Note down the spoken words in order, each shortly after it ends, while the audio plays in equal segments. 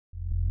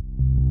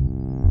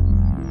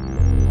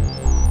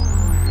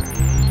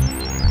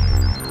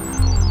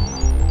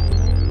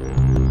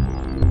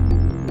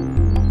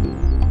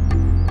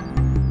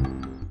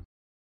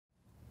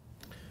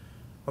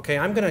Okay,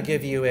 I'm going to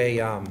give you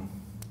a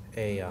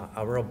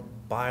real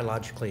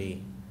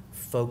biologically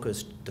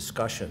focused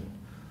discussion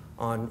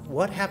on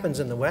what happens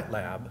in the wet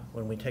lab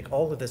when we take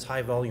all of this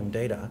high volume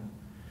data,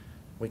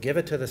 we give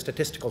it to the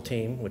statistical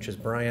team, which is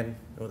Brian,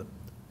 oh, the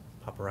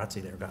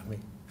paparazzi there got me,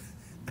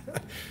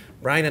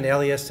 Brian and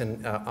Elias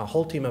and a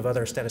whole team of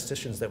other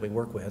statisticians that we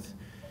work with.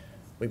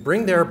 We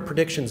bring their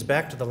predictions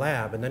back to the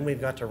lab, and then we've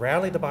got to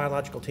rally the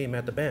biological team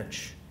at the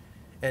bench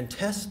and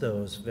test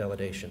those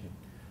validation.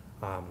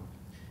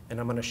 And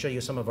I'm going to show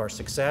you some of our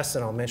success,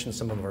 and I'll mention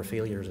some of our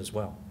failures as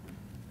well.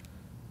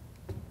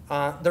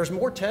 There's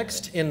more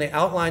text in the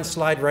outline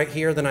slide right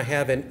here than I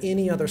have in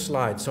any other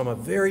slide, so I'm a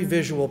very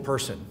visual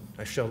person.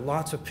 I show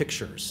lots of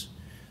pictures.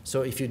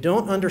 So if you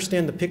don't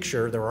understand the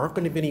picture, there aren't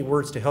going to be any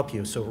words to help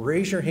you. So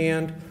raise your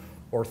hand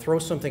or throw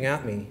something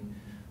at me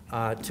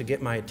to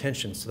get my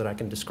attention so that I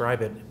can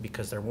describe it,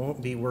 because there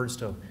won't be words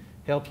to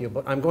help you.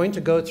 But I'm going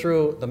to go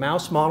through the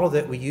mouse model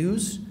that we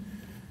use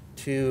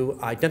to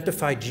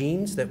identify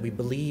genes that we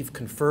believe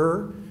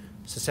confer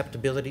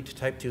susceptibility to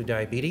type 2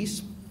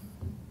 diabetes.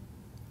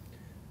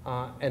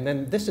 And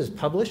then this is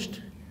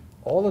published.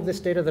 All of this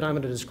data that I'm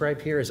going to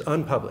describe here is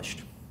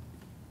unpublished.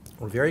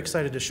 We're very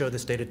excited to show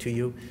this data to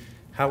you,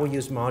 how we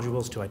use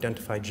modules to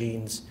identify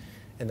genes,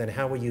 and then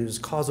how we use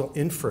causal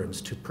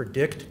inference to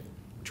predict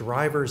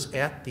drivers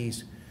at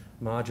these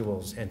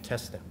modules and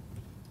test them.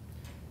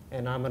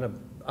 And I'm going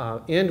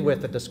to end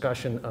with a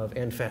discussion of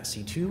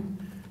NFAT-C2,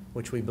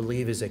 which we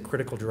believe is a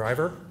critical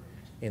driver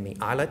in the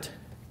islet.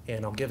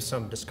 And I'll give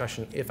some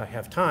discussion, if I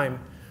have time,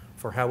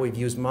 for how we've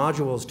used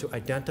modules to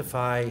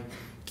identify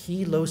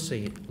key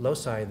loci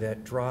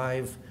that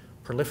drive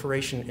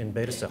proliferation in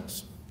beta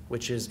cells,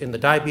 which is, in the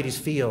diabetes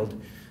field,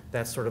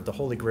 that's sort of the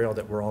holy grail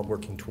that we're all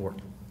working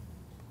toward.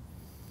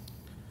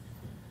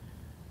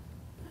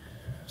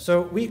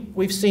 So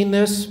we've seen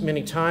this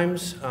many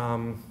times.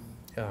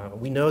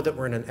 We know that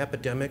we're in an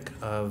epidemic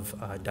of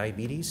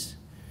diabetes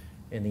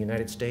in the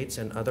United States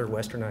and other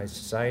westernized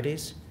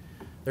societies.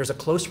 There's a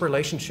close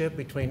relationship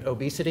between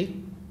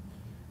obesity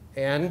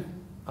and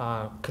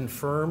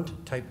confirmed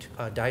type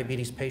 2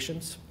 diabetes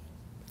patients.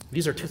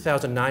 These are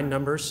 2009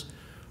 numbers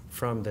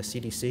from the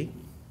CDC.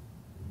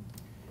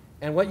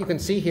 And what you can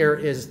see here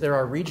is there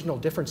are regional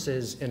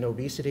differences in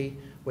obesity,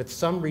 with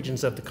some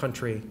regions of the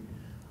country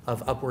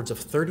of upwards of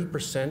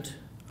 30%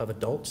 of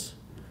adults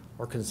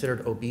are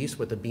considered obese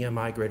with a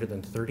BMI greater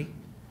than 30.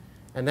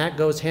 And that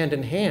goes hand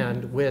in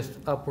hand with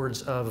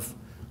upwards of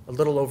a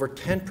little over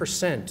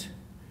 10%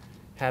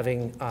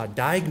 having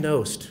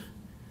diagnosed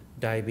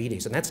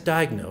diabetes. And that's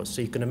diagnosed,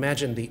 so you can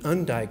imagine the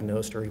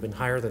undiagnosed are even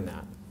higher than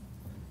that.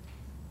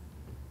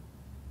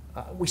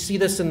 We see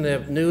this in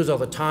the news all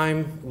the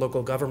time.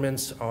 Local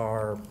governments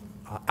are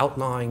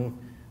outlawing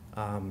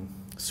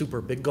super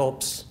big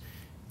gulps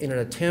in an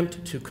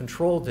attempt to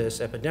control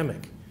this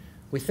epidemic.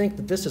 We think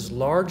that this is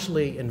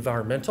largely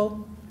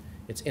environmental.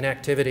 It's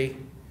inactivity,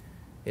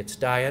 it's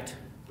diet,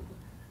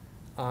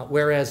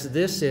 whereas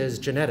this is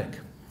genetic.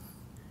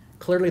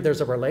 Clearly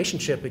there's a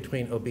relationship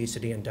between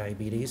obesity and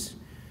diabetes,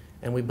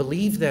 and we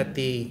believe that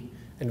the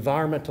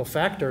environmental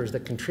factors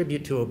that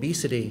contribute to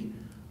obesity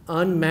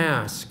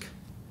unmask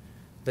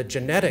the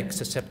genetic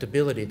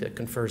susceptibility that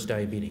confers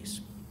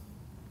diabetes.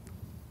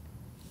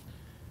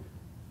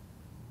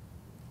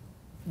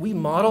 We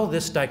model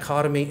this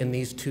dichotomy in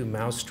these two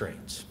mouse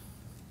strains.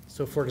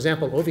 So for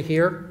example, over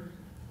here,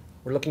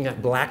 we're looking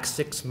at black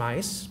 6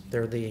 mice.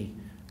 They're the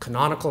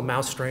canonical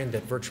mouse strain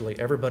that virtually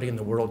everybody in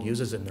the world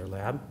uses in their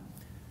lab.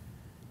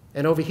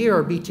 And over here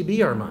are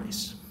BTBR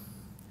mice.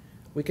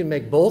 We can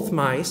make both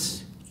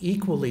mice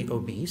equally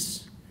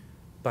obese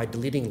by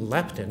deleting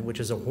leptin, which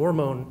is a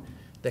hormone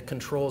that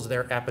controls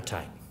their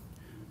appetite.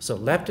 So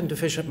leptin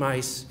deficient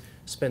mice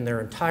spend their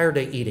entire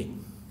day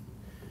eating.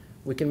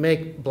 We can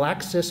make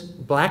black 6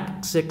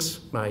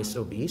 mice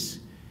obese,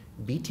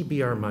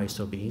 BTBR mice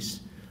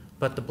obese,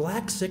 but the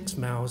black 6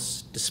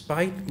 mouse,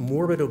 despite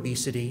morbid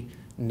obesity,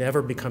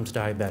 never becomes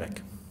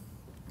diabetic.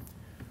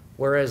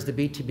 Whereas the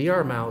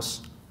BTBR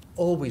mouse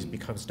always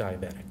becomes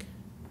diabetic.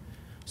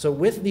 So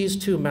with these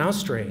two mouse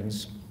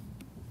strains,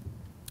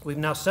 we've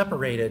now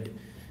separated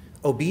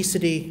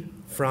obesity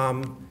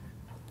from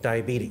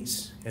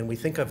diabetes. And we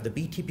think of the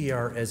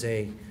BTBR as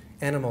an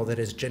animal that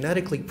is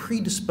genetically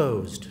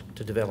predisposed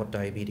to develop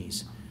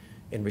diabetes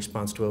in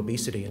response to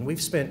obesity. And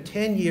we've spent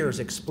 10 years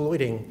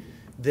exploiting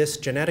this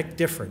genetic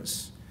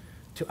difference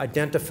to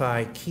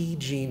identify key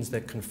genes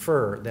that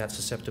confer that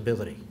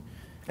susceptibility.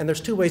 And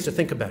there's two ways to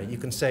think about it. You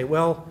can say,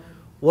 well,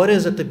 what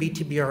is it the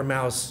BTBR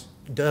mouse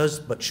does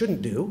but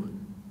shouldn't do,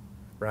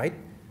 right,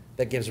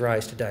 that gives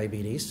rise to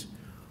diabetes?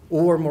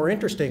 Or more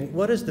interesting,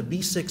 what does the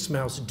B6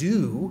 mouse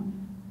do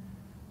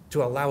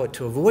to allow it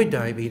to avoid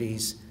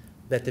diabetes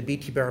that the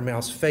BTBR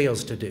mouse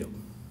fails to do?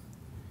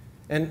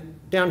 And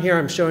down here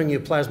I'm showing you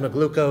plasma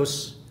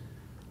glucose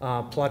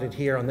plotted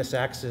here on this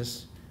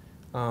axis.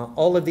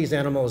 All of these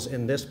animals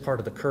in this part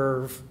of the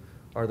curve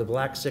are the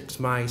black 6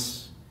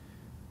 mice.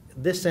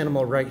 This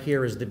animal right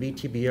here is the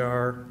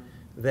BTBR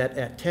that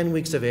at 10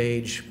 weeks of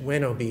age,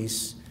 when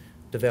obese,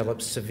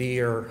 develops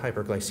severe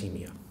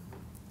hyperglycemia.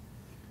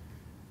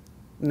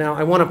 Now,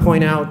 I want to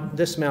point out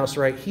this mouse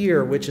right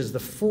here, which is the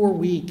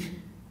 4-week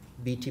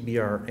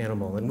BTBR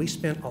animal, and we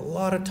spent a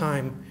lot of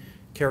time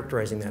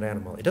characterizing that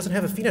animal. It doesn't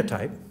have a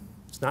phenotype,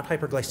 it's not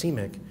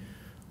hyperglycemic,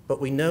 but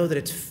we know that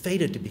it's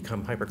fated to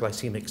become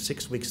hyperglycemic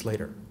 6 weeks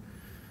later.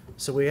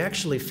 So we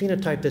actually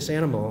phenotyped this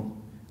animal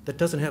that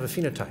doesn't have a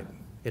phenotype.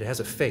 It has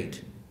a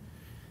fate.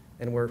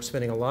 And we're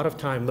spending a lot of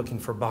time looking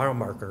for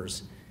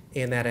biomarkers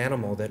in that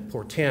animal that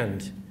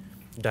portend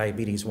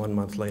diabetes 1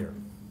 month later.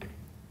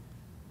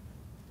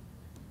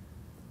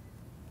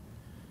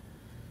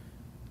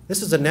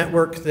 This is a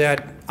network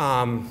that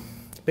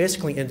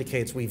basically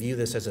indicates we view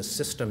this as a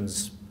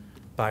systems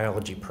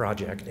biology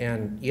project.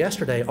 And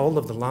yesterday, all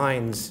of the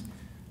lines,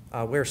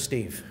 where's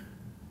Steve?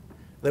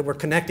 That were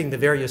connecting the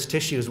various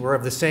tissues were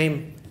of the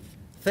same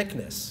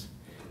thickness.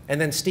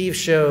 And then Steve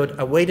showed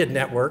a weighted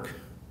network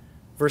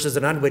versus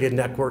an unweighted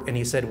network, and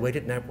he said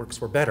weighted networks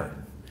were better.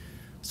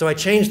 So I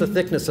changed the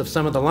thickness of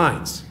some of the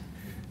lines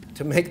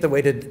to make the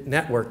weighted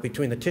network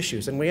between the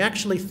tissues. And we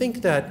actually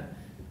think that,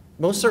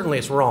 most certainly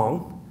it's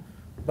wrong,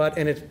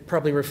 and it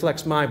probably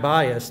reflects my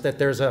bias, that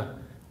there's a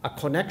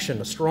connection,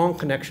 a strong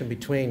connection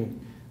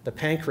between the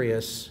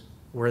pancreas,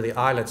 where the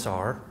islets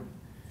are,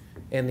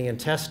 and the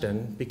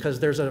intestine, because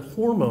there's a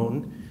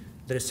hormone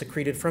that is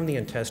secreted from the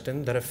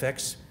intestine that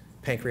affects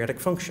pancreatic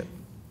function.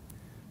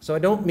 So I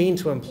don't mean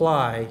to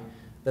imply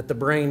that the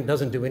brain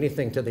doesn't do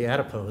anything to the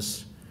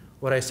adipose.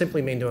 What I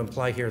simply mean to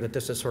imply here that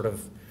this is sort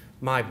of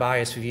my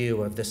biased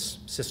view of this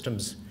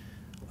systems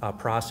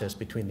process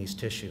between these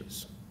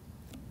tissues.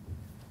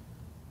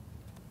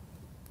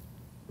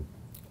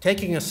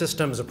 Taking a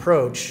systems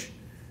approach,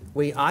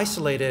 we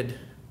isolated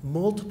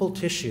multiple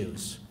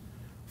tissues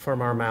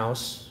from our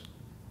mouse,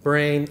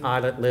 brain,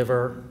 islet,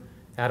 liver,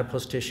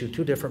 adipose tissue,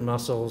 2 different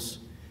muscles,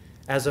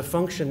 as a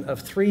function of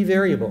 3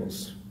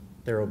 variables: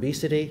 their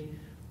obesity,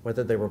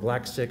 whether they were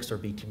black 6 or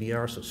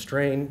BTBR, so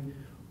strain,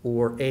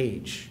 or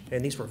age.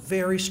 And these were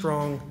very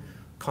strong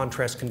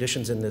contrast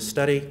conditions in this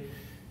study.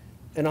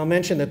 And I'll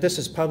mention that this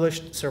is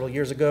published several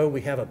years ago.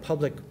 We have a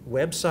public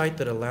website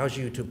that allows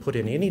you to put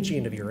in any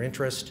gene of your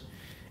interest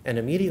and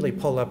immediately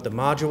pull up the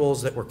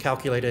modules that were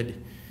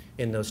calculated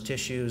in those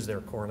tissues, their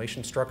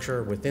correlation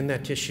structure within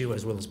that tissue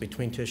as well as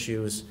between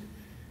tissues.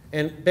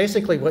 And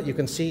basically what you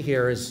can see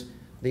here is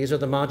these are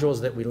the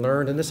modules that we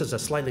learned, and this is a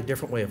slightly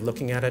different way of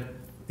looking at it.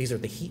 These are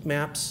the heat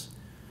maps,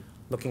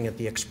 looking at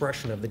the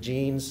expression of the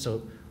genes.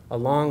 So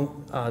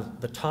along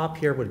the top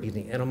here would be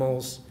the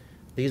animals.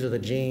 These are the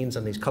genes,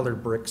 and these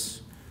colored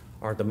bricks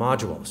are the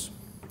modules.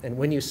 And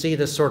when you see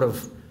this sort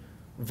of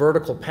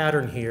vertical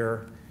pattern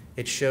here,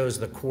 it shows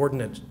the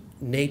coordinate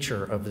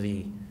nature of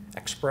the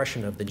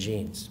expression of the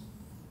genes.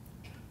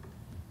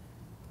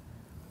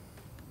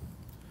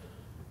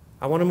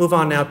 I want to move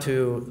on now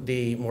to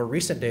the more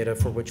recent data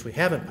for which we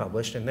haven't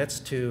published, and that's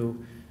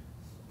to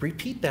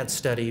repeat that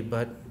study,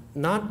 but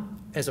not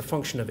as a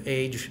function of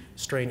age,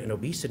 strain, and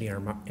obesity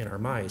in our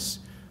mice,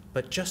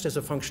 but just as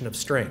a function of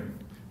strain,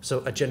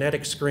 so a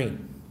genetic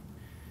screen.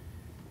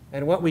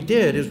 And what we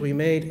did is we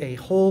made a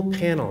whole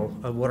panel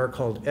of what are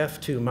called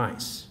F2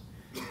 mice.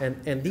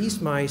 And these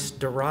mice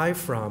derive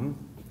from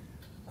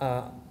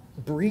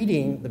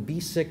breeding the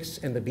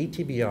B6 and the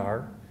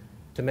BTBR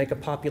to make a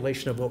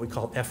population of what we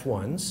call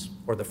F1s,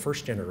 or the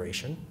first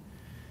generation.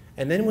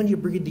 And then when you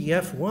breed the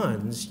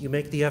F1s, you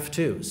make the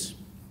F2s.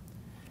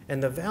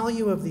 And the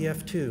value of the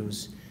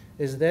F2s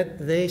is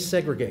that they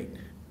segregate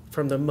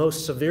from the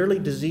most severely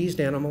diseased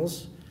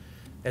animals,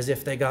 as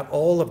if they got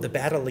all of the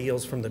bad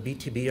alleles from the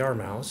BTBR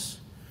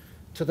mouse,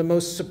 to the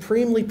most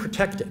supremely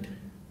protected,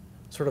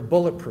 sort of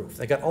bulletproof.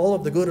 They got all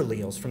of the good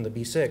alleles from the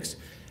B6,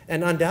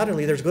 and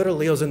undoubtedly there's good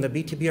alleles in the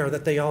BTBR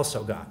that they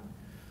also got.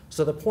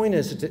 So the point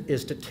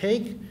is to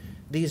take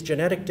these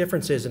genetic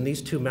differences in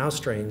these 2 mouse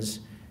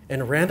strains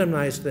and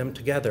randomize them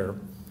together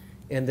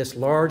in this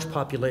large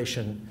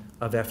population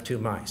of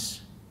F2 mice.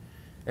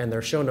 And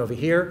they're shown over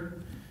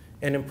here,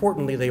 and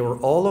importantly, they were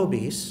all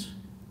obese,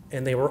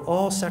 and they were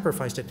all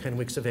sacrificed at 10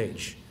 weeks of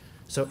age.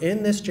 So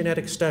in this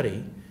genetic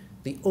study,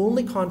 the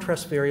only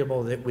contrast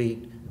variable that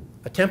we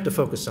attempt to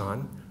focus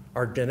on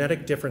are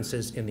genetic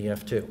differences in the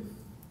F2.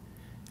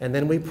 And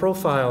then we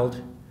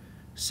profiled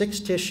 6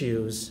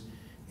 tissues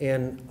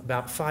in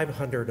about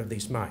 500 of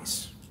these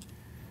mice.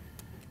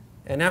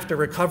 And after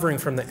recovering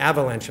from the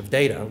avalanche of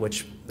data,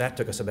 which that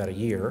took us about a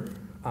year,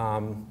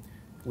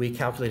 we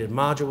calculated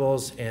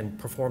modules and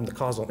performed the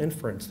causal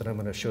inference that I'm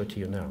going to show to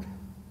you now.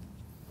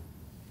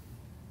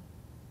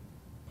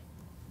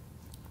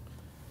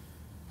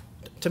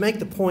 To make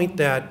the point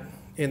that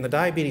in the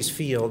diabetes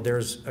field,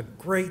 there's a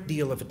great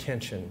deal of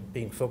attention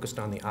being focused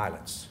on the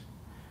islets.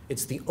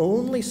 It's the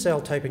only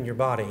cell type in your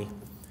body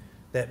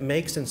that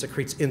makes and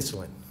secretes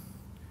insulin.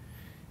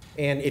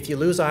 And if you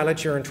lose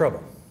islets, you're in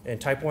trouble. In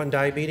type 1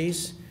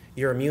 diabetes,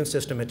 your immune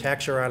system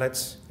attacks your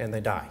islets and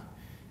they die.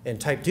 In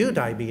type 2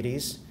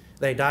 diabetes,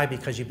 they die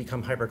because you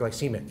become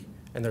hyperglycemic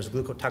and there's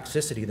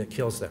glucotoxicity that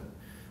kills them.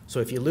 So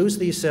if you lose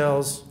these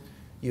cells,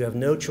 you have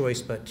no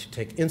choice but to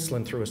take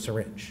insulin through a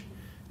syringe.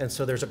 And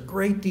so there's a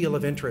great deal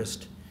of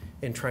interest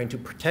in trying to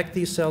protect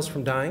these cells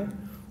from dying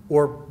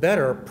or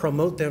better,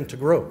 promote them to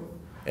grow.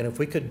 And if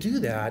we could do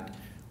that,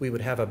 we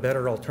would have a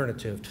better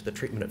alternative to the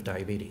treatment of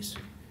diabetes.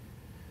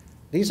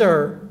 These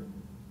are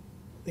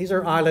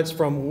islets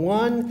from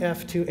one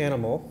F2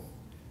 animal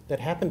that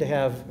happened to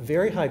have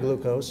very high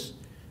glucose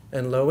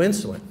and low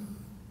insulin.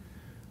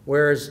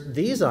 Whereas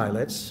these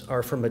islets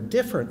are from a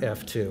different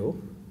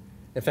F2.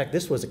 In fact,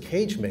 this was a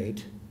cage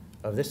mate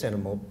of this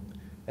animal,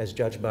 as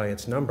judged by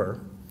its number,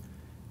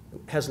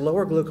 has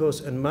lower glucose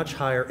and much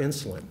higher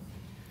insulin.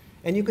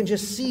 And you can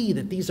just see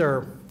that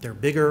they're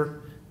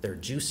bigger, they're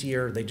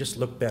juicier, they just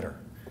look better.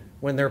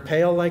 When they're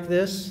pale like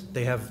this,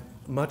 they have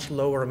much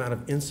lower amount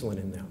of insulin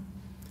in them.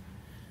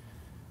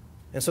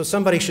 And so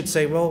somebody should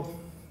say, well,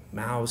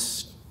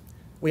 mouse.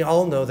 We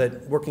all know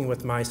that working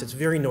with mice, it's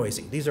very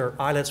noisy. These are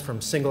islets from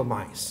single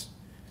mice.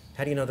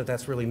 How do you know that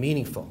that's really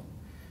meaningful?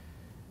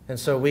 And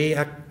so we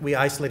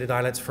isolated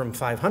islets from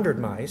 500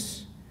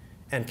 mice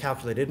and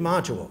calculated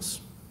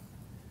modules.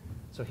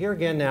 So here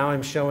again now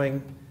I'm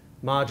showing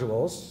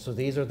modules. So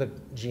these are the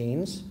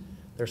genes.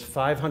 There's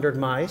 500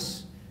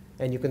 mice,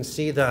 and you can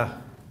see the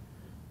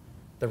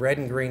red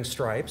and green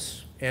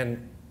stripes.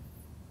 And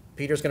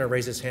Peter's going to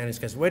raise his hand and he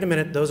says, wait a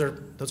minute, those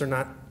are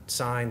not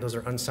signed, those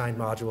are unsigned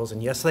modules.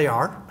 And yes, they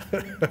are.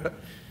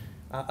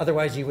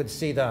 Otherwise, you would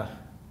see the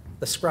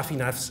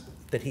scruffiness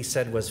that he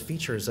said was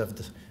features of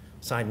the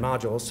signed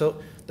modules.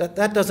 So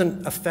that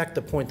doesn't affect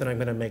the point that I'm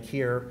going to make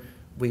here.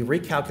 We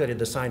recalculated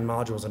the signed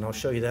modules, and I'll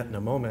show you that in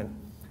a moment.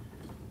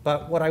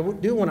 But what I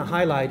do want to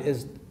highlight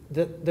is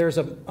that there's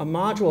a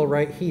module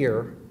right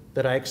here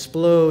that I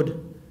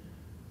explode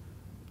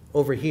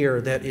over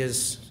here that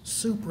is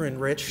super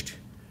enriched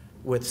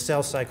with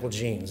cell cycle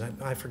genes.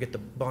 I forget the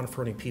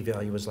Bonferroni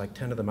p-value is like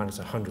 10 to the minus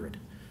 100.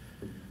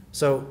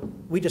 So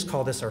we just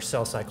call this our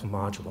cell cycle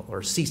module,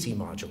 or CC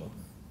module.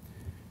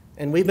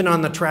 And we've been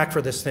on the track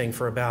for this thing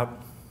for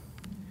about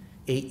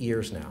 8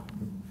 years now,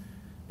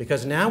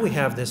 because now we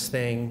have this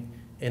thing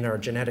in our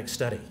genetic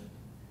study.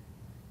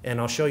 And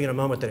I'll show you in a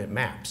moment that it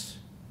maps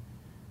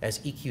as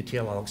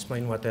EQTL. I'll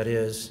explain what that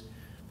is.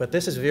 But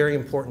this is very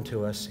important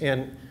to us.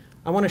 And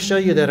I want to show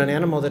you that an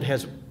animal that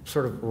has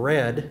sort of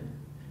red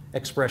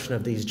expression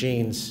of these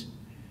genes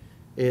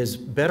is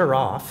better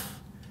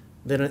off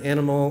than an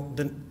animal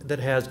that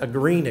has a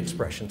green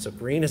expression. So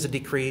green is a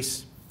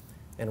decrease,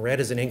 and red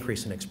is an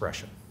increase in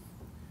expression.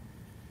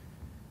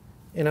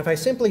 And if I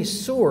simply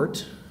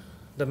sort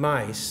the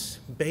mice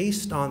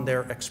based on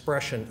their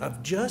expression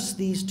of just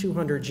these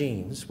 200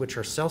 genes, which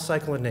are cell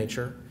cycle in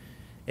nature,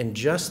 and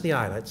just the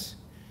islets,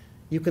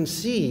 you can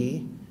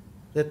see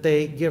that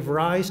they give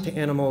rise to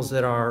animals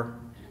that are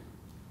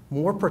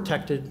more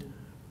protected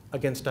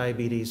against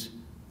diabetes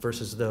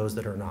versus those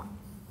that are not.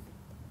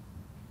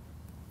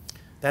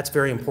 That's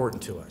very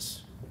important to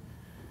us.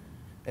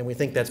 And we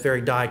think that's very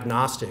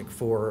diagnostic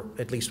for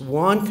at least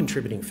one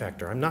contributing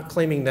factor. I'm not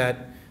claiming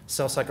that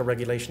cell cycle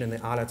regulation in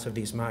the islets of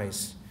these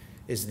mice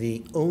is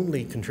the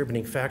only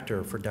contributing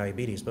factor for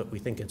diabetes, but we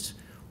think it's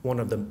one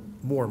of the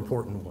more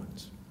important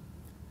ones.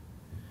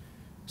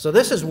 So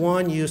this is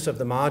one use of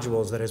the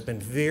modules that has been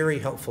very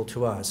helpful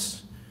to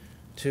us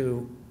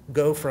to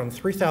go from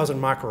 3,000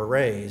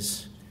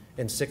 microarrays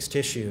in 6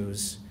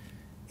 tissues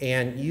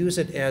and use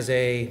it as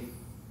a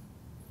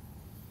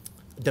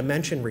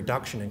dimension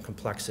reduction in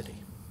complexity.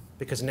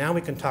 Because now we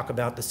can talk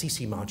about the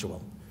CC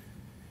module.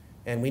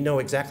 And we know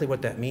exactly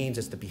what that means.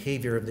 It's the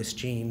behavior of these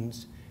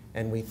genes.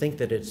 And we think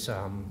that it's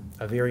a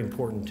very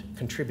important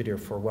contributor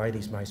for why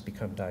these mice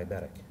become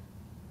diabetic.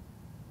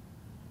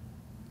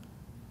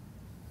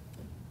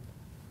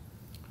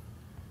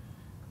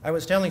 I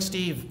was telling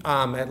Steve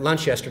at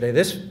lunch yesterday,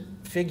 this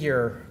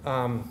figure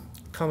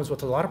comes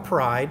with a lot of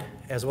pride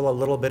as well as a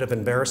little bit of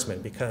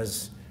embarrassment,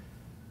 because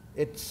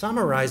it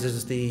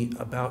summarizes the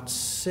about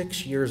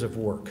 6 years of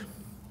work.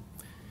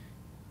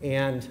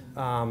 And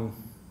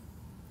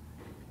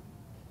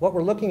what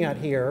we're looking at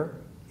here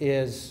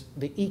is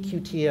the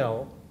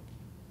EQTL,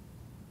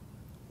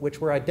 which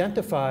were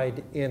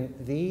identified in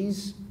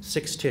these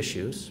 6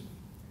 tissues.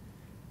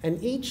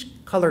 And each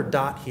colored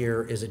dot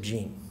here is a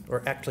gene,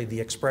 or actually the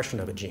expression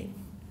of a gene.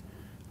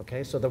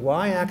 Okay, so the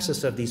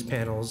y-axis of these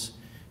panels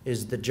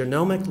is the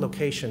genomic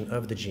location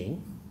of the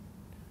gene.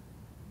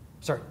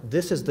 Sorry,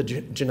 this is the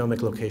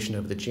genomic location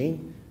of the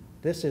gene.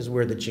 This is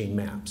where the gene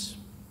maps.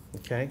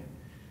 Okay?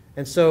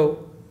 And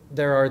so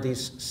there are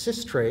these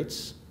cis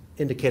traits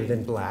indicated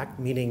in black,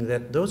 meaning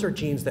that those are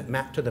genes that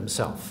map to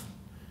themselves.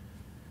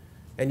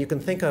 And you can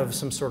think of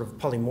some sort of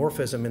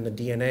polymorphism in the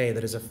DNA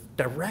that is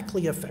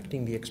directly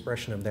affecting the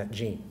expression of that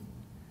gene.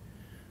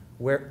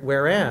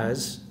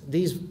 Whereas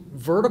these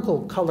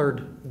vertical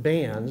colored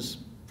bands,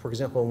 for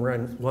example,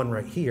 one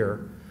right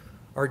here,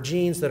 are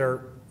genes that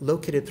are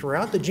located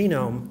throughout the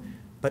genome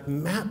but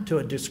mapped to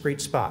a discrete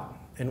spot.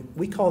 And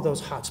we call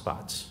those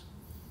hotspots.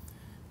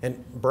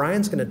 And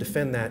Brian's going to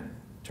defend that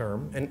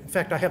term. And in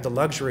fact, I have the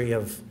luxury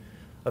of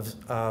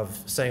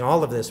saying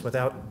all of this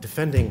without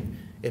defending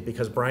it,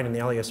 because Brian and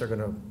the LES are going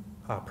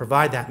to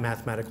provide that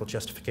mathematical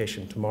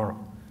justification tomorrow.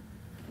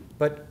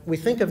 But we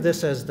think of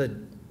this as the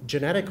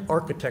genetic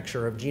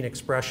architecture of gene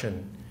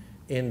expression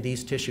in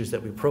these tissues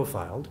that we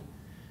profiled.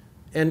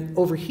 And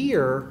over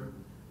here,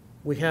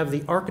 we have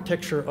the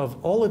architecture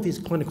of all of these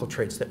clinical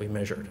traits that we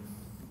measured.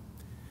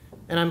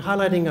 And I'm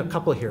highlighting a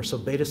couple here, so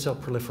beta cell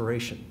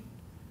proliferation.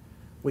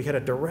 We had a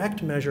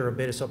direct measure of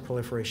beta cell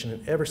proliferation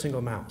in every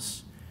single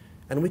mouse.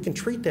 And we can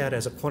treat that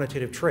as a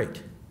quantitative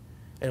trait,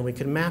 and we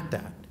can map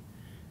that.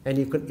 And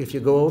you can, if you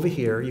go over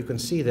here, you can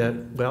see that,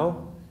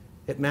 well,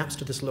 it maps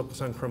to this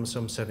locus on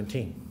chromosome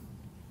 17.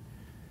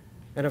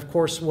 And of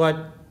course,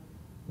 what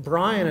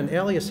Brian and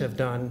Elias have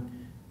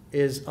done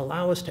is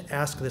allow us to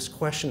ask this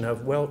question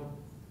of, well,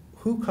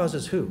 who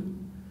causes who?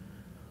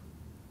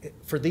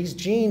 For these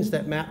genes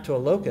that map to a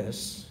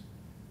locus,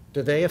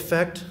 do they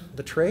affect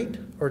the trait,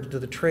 or do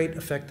the trait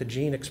affect the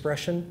gene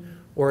expression,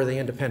 or are they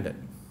independent?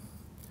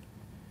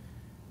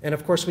 And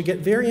of course, we get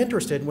very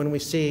interested when we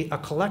see a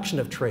collection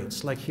of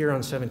traits, like here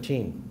on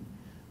 17.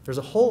 There's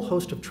a whole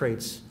host of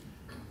traits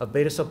of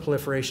beta cell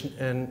proliferation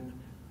and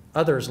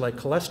others like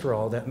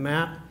cholesterol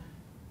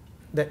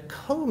that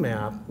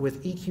co-map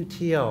with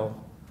EQTL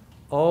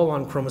all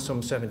on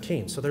chromosome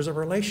 17. So there's a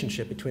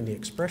relationship between the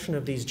expression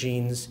of these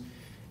genes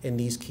in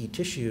these key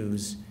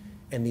tissues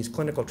and these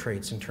clinical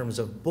traits in terms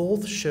of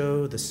both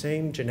show the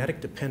same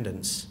genetic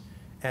dependence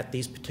at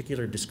these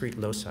particular discrete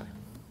loci.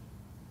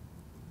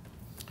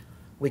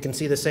 We can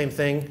see the same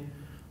thing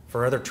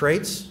for other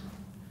traits.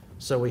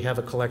 So we have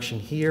a collection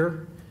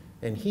here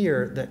and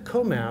here that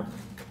co-map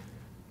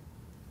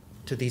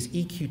to these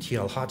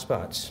EQTL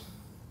hotspots.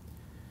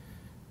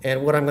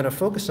 And what I'm going to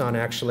focus on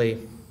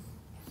actually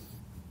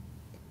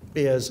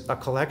is a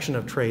collection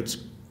of traits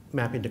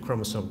mapping to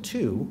chromosome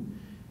 2,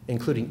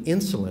 including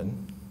insulin,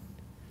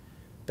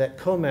 that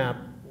co-map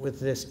with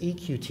this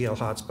EQTL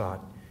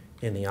hotspot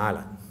in the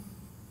islet.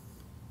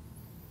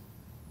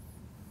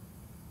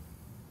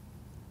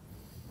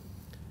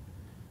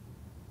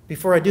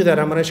 Before I do that,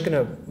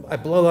 I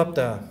blow up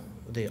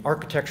the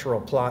architectural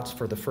plots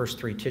for the first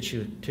three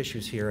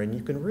tissues here, and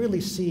you can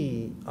really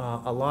see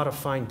a lot of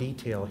fine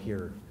detail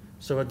here.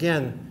 So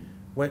again,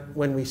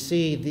 when we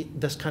see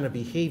this kind of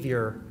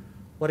behavior,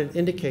 what it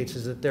indicates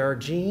is that there are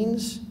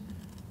genes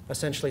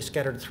essentially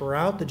scattered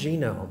throughout the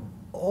genome,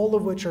 all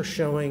of which are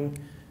showing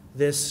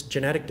this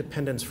genetic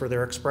dependence for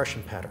their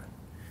expression pattern.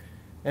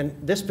 And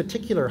this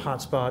particular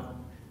hotspot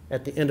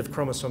at the end of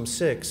chromosome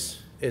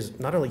 6 is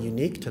not only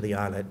unique to the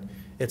islet,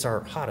 it's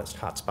our hottest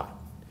hotspot.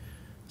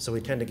 So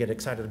we tend to get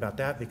excited about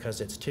that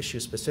because it's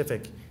tissue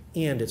specific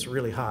and it's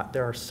really hot.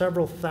 There are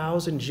several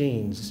thousand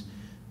genes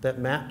that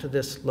map to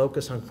this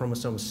locus on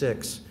chromosome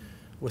 6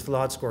 with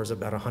LOD scores of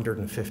about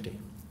 150.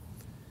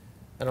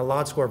 And a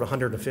LOD score of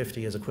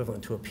 150 is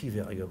equivalent to a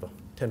p-value of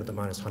 10 to the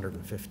minus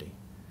 150.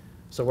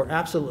 So we're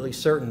absolutely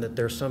certain that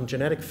there's some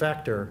genetic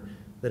factor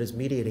that is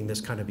mediating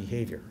this kind of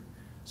behavior.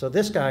 So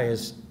this guy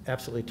is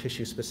absolutely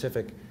tissue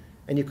specific,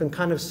 and you can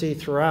kind of see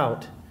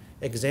throughout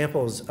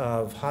examples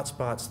of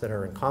hotspots that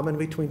are in common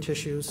between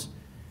tissues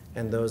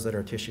and those that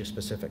are tissue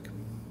specific.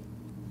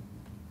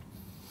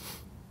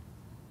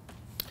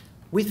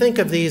 We think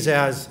of these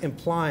as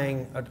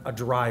implying a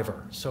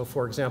driver. So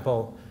for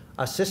example,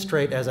 a cis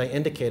trait, as I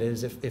indicated,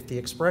 is if the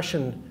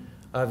expression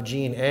of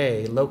gene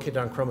A located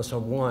on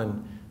chromosome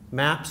 1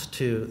 maps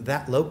to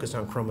that locus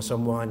on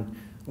chromosome 1,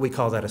 we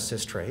call that a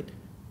cis trait.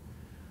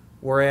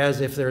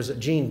 Whereas if there's a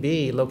gene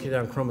B located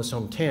on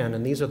chromosome 10,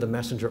 and these are the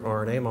messenger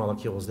RNA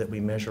molecules that we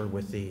measure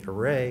with the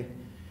array,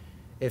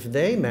 if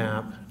they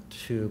map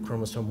to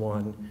chromosome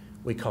 1,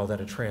 we call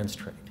that a trans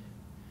trait.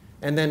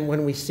 And then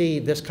when we see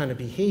this kind of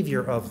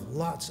behavior of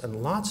lots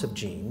and lots of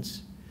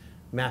genes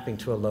mapping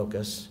to a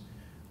locus,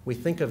 we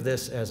think of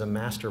this as a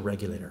master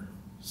regulator.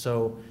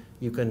 So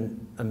you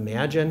can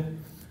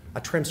imagine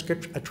a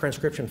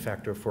transcription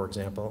factor, for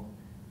example,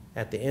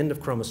 at the end of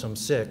chromosome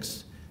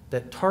 6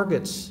 that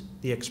targets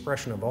the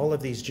expression of all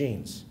of these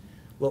genes.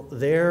 Well,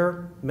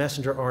 their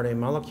messenger RNA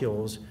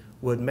molecules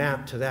would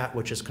map to that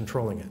which is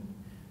controlling it.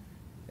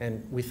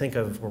 And we think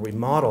of, or we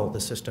model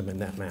the system in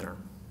that manner.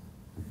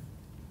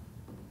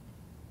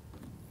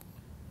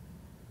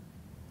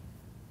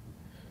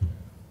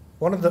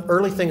 One of the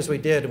early things we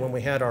did when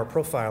we had our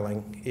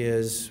profiling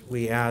is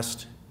we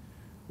asked,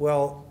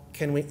 well,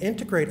 can we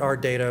integrate our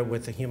data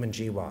with the human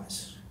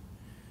GWAS?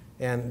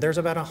 And there's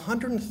about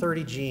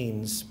 130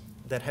 genes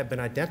that have been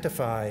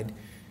identified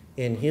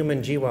in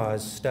human GWAS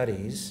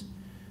studies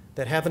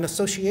that have an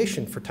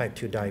association for type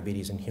 2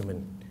 diabetes in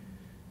human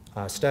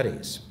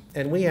studies.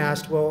 And we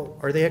asked, well,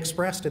 are they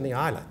expressed in the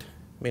islet?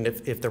 I mean,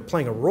 if they're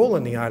playing a role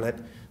in the islet,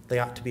 they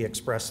ought to be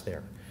expressed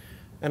there.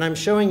 And I'm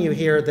showing you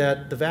here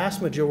that the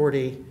vast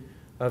majority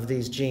of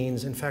these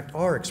genes, in fact,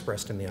 are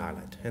expressed in the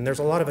islet. And there's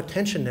a lot of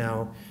attention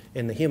now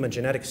in the human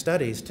genetic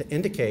studies to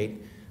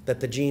indicate that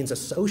the genes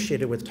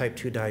associated with type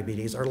 2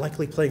 diabetes are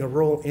likely playing a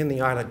role in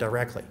the islet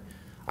directly,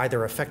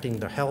 either affecting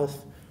the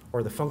health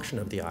or the function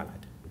of the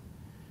islet.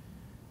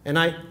 And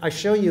I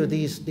show you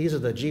these are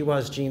the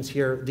GWAS genes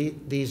here.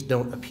 These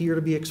don't appear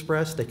to be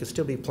expressed. They could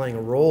still be playing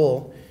a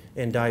role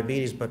in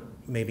diabetes, but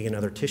maybe in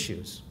other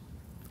tissues.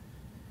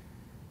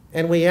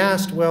 And we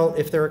asked, well,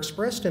 if they're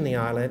expressed in the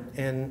islet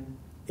and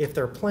if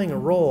they're playing a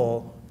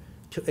role,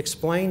 to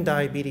explain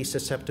diabetes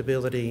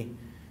susceptibility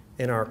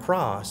in our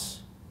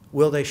cross,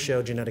 will they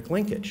show genetic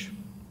linkage?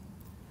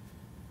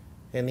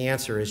 And the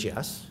answer is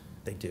yes,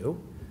 they do.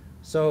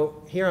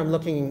 So here I'm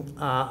looking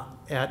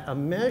at a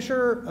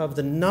measure of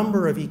the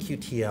number of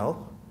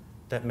EQTL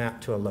that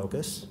map to a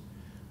locus.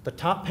 The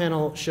top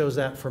panel shows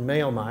that for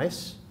male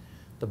mice.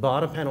 The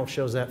bottom panel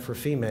shows that for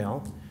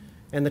female.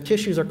 And the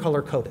tissues are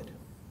color-coded.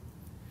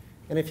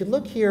 And if you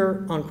look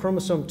here on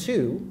chromosome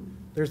 2,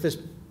 there's this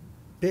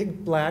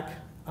big black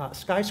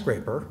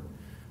skyscraper,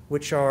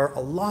 which are a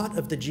lot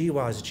of the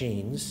GWAS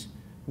genes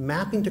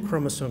mapping to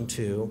chromosome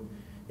 2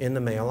 in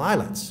the male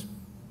islets.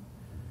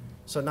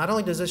 So not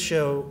only does this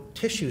show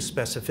tissue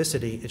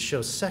specificity, it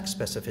shows sex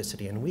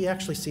specificity, and we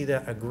actually see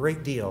that a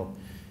great deal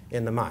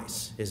in the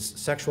mice, is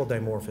sexual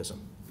dimorphism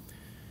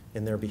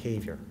in their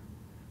behavior.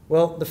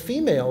 Well, the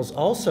females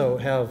also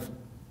have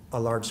a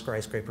large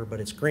skyscraper, but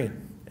it's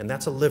green, and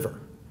that's a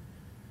liver.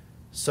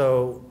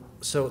 So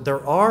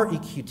there are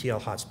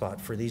EQTL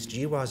hotspot for these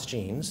GWAS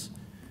genes,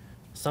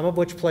 some of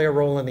which play a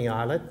role in the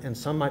islet, and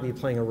some might be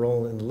playing a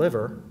role in the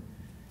liver.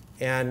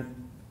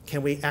 And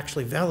can we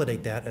actually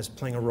validate that as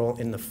playing a role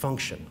in the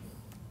function?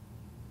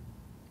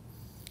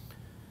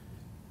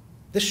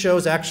 This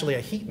shows actually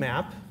a heat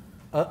map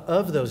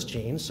of those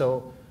genes.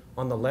 So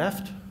on the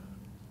left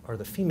are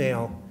the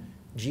female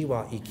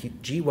GWAS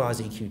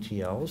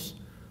EQTLs.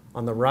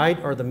 On the right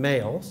are the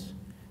males.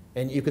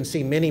 And you can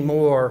see many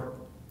more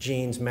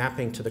genes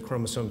mapping to the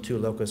chromosome 2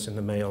 locus in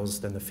the males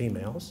than the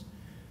females.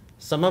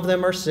 Some of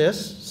them are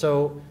cis.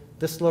 So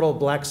this little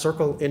black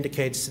circle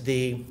indicates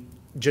the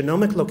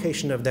genomic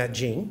location of that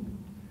gene,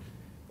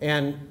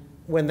 and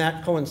when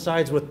that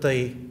coincides with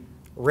the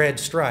red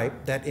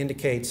stripe, that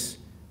indicates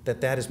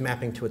that that is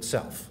mapping to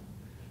itself.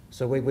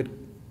 So we would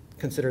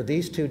consider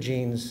these two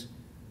genes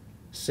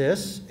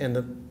cis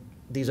and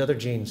these other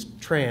genes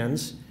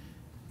trans,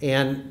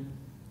 and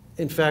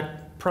in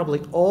fact, probably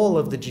all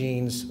of the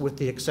genes, with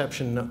the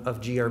exception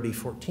of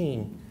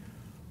GRB14,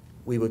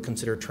 we would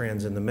consider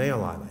trans in the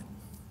male islet.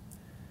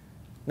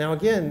 Now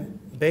again,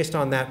 based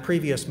on that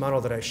previous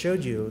model that I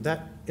showed you,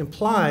 that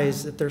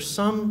implies that there's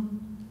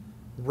some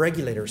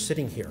regulator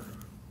sitting here,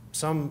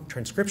 some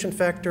transcription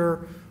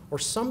factor or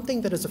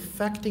something that is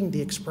affecting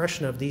the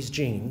expression of these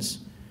genes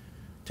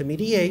to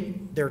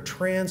mediate their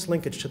trans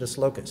linkage to this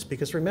locus.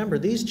 Because remember,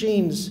 these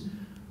genes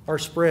are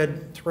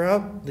spread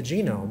throughout the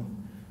genome,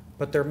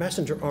 but their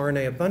messenger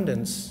RNA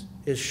abundance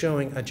is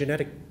showing a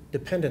genetic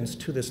dependence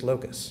to this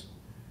locus.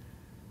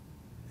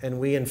 And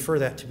we infer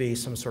that to be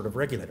some sort of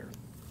regulator.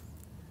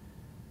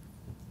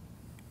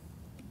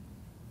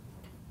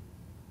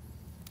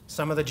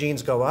 Some of the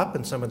genes go up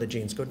and some of the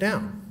genes go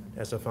down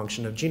as a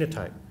function of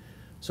genotype.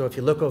 So if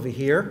you look over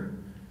here,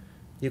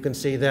 you can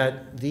see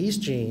that these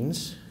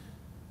genes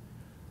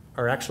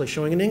are actually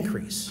showing an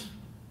increase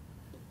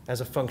as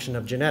a function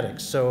of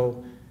genetics.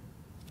 So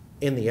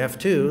in the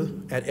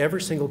F2, at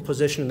every single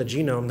position in the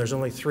genome, there's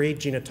only 3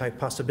 genotype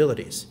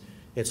possibilities.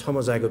 It's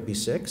homozygote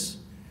B6,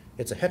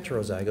 it's a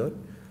heterozygote,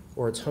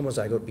 or it's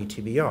homozygote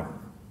BTBR.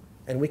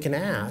 And we can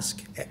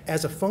ask,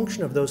 as a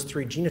function of those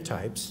 3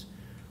 genotypes,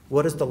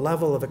 what is the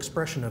level of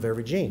expression of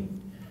every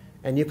gene?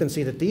 And you can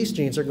see that these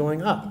genes are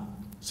going up.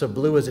 So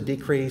blue is a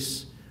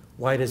decrease,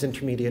 white is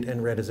intermediate,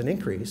 and red is an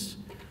increase.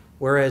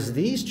 Whereas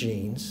these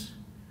genes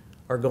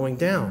are going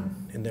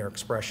down in their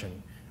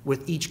expression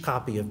with each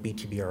copy of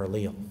BTBR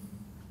allele.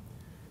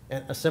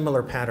 And a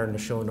similar pattern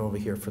is shown over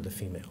here for the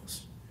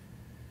females.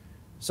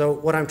 So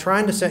what I'm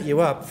trying to set you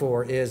up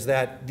for is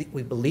that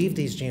we believe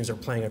these genes are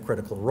playing a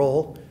critical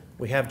role.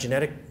 We have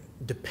genetic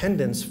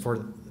dependence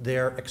for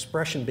their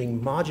expression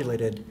being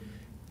modulated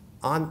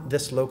on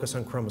this locus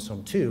on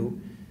chromosome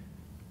 2.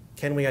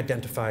 Can we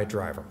identify a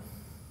driver?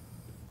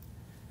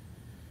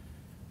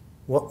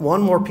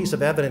 One more piece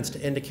of evidence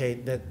to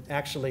indicate that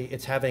actually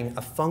it's having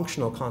a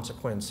functional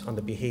consequence on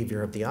the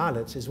behavior of the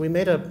islets is we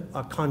made a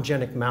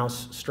congenic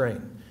mouse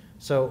strain.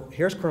 So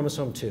here's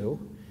chromosome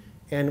 2,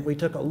 and we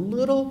took a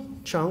little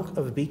chunk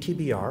of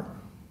BTBR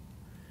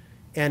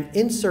and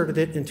inserted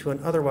it into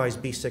an otherwise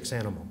B6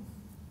 animal.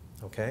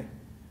 Okay?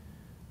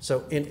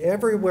 So in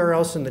everywhere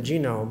else in the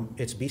genome,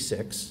 it's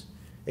B6,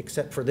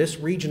 except for this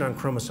region on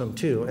chromosome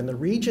 2. And the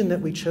region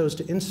that we chose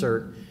to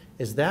insert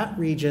is that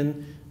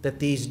region that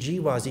these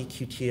GWAS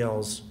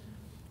EQTLs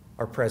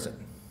are present.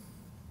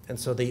 And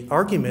so the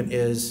argument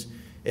is,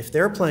 if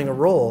they're playing a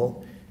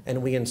role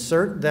and we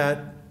insert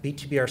that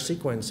BTBR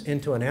sequence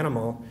into an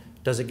animal,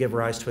 does it give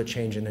rise to a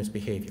change in its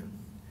behavior?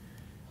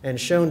 And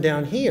shown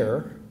down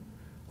here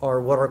are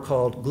what are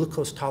called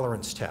glucose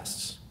tolerance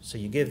tests. So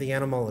you give the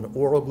animal an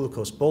oral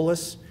glucose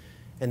bolus,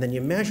 and then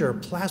you measure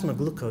plasma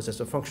glucose as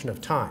a function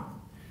of time.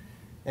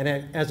 And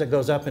as it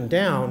goes up and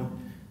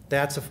down,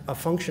 that's a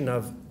function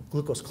of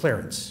glucose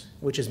clearance,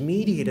 which is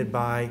mediated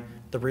by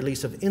the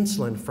release of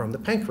insulin from the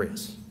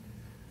pancreas.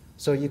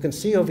 So you can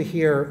see over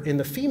here in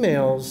the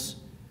females,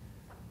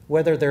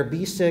 whether they're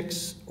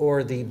B6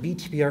 or the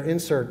BTBR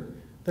insert,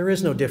 there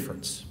is no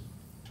difference.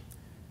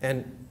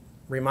 And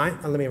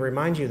let me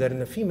remind you that in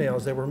the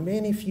females, there were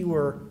many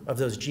fewer of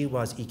those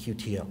GWAS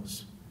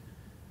EQTLs.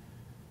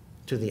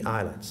 to the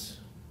islets.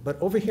 But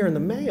over here in the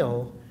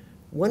male,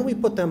 when we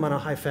put them on a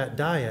high-fat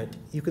diet,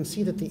 you can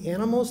see that the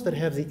animals that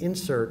have the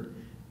insert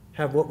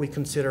have what we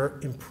consider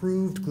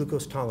improved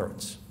glucose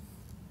tolerance.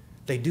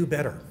 They do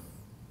better.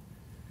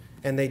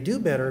 And they do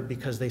better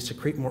because they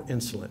secrete more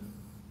insulin.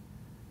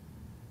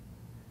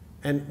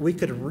 And we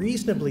could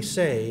reasonably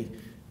say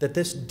that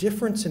this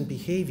difference in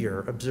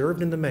behavior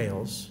observed in the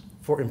males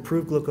for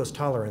improved glucose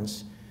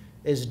tolerance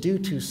is due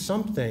to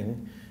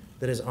something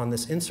that is on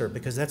this insert,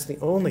 because that's the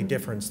only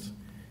difference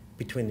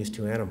between these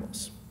two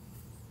animals.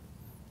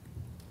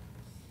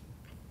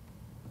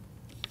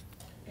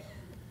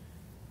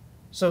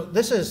 So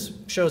this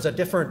shows a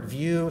different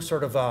view,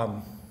 sort of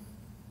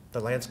the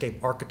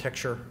landscape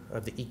architecture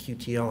of the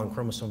EQTL on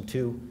chromosome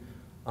 2.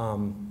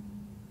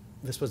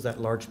 This was that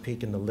large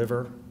peak in the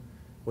liver,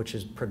 which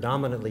is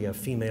predominantly a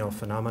female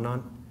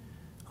phenomenon.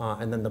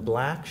 And then the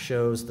black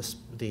shows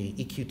the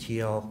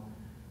EQTL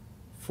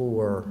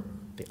for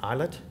the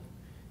islet.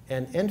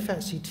 And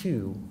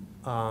NFAT-C2,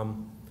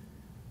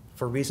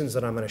 for reasons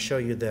that I'm going to show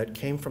you that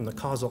came from the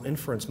causal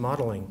inference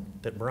modeling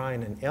that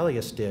Brian and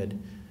Elias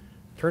did,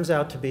 turns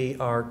out to be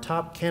our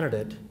top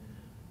candidate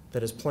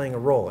that is playing a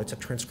role. It's a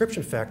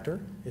transcription factor.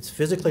 It's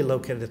physically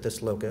located at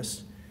this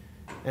locus.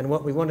 And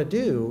what we want to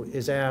do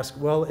is ask,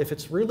 well, if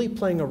it's really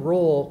playing a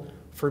role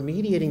for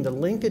mediating the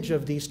linkage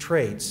of these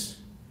traits,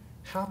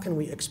 how can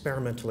we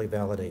experimentally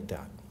validate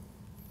that?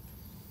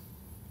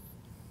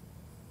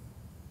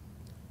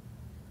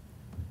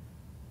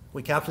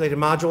 We calculated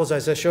modules,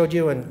 as I showed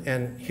you,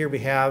 and here we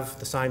have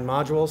the signed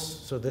modules.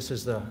 So this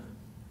is the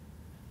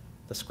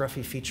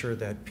scruffy feature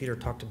that Peter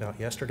talked about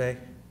yesterday.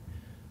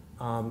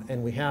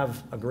 And we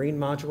have a green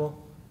module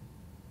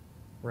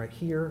right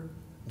here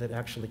that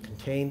actually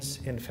contains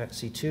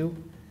NFAT-C2.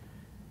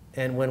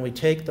 And when we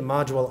take the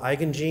module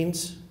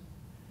eigengenes,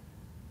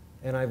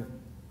 and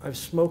I've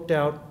smoked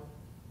out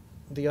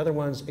the other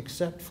ones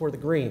except for the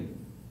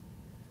green.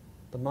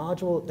 The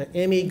module, the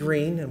ME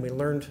green, and we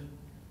learned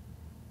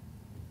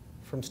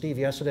from Steve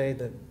yesterday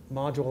that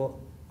module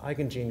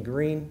eigengene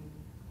green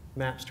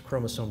maps to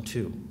chromosome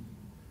 2.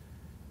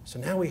 So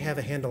now we have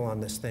a handle on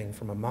this thing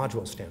from a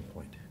module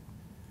standpoint.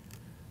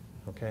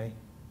 Okay?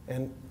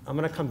 And I'm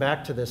going to come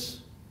back to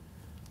this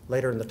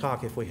later in the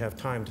talk if we have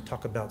time to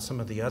talk about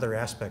some of the other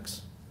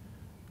aspects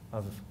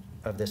of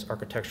this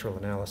architectural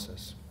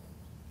analysis.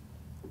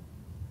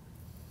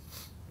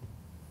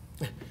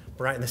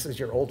 Brian, this is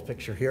your old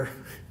picture here.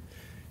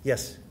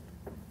 Yes?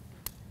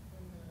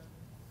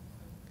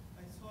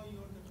 I saw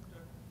your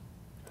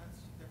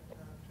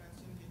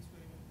transgenic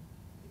experiment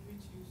in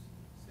which you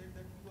said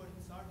that you are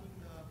inserting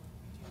the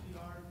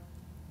BTBR,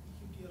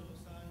 EQTL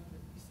loci in the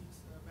B6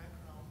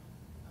 background,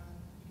 and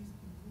it is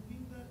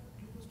improving the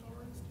glucose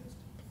tolerance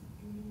test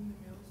in the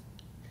males?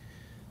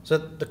 So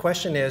the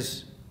question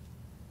is,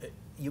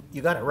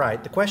 you got it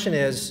right. The question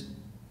is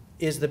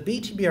the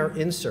BTBR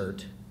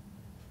insert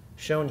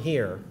shown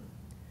here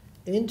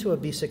into a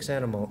B6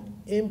 animal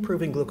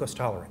improving glucose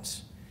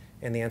tolerance?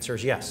 And the answer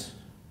is yes.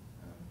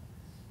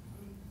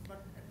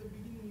 But at the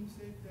beginning you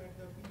said that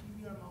the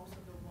BTBR mouse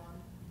are the one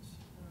which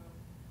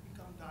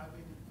become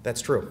diabetic.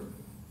 That's true.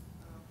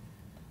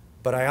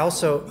 But I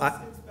also,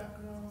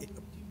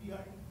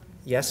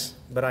 yes,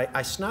 but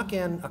I snuck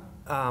in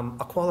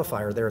a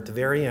qualifier there at the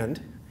very end.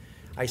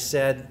 I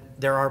said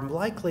there are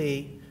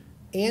likely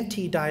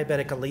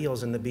anti-diabetic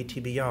alleles in the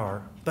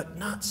BTBR, but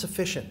not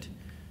sufficient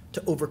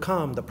to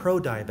overcome the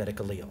pro-diabetic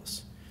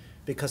alleles.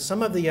 Because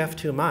some of the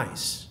F2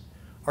 mice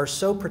are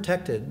so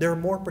protected, they're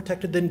more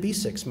protected than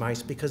B6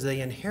 mice because they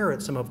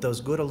inherit some of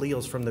those good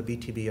alleles from the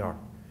BTBR.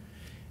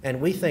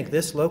 And we think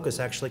this locus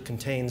actually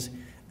contains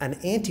an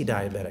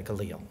anti-diabetic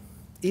allele,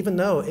 even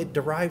though it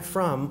derived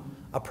from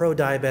a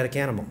pro-diabetic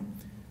animal.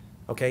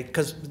 Okay,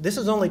 because this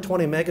is only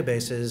 20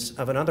 megabases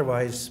of an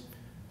otherwise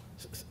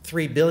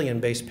 3 billion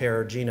base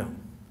pair genome.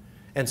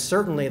 And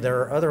certainly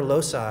there are other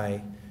loci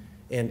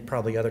and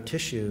probably other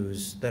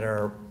tissues that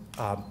are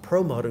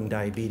promoting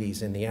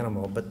diabetes in the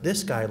animal, but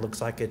this guy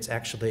looks like it's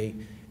actually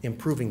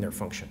improving their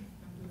function.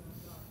 And the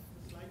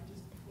slide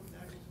just before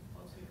that is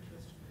also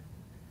interesting in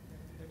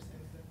that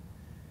sense that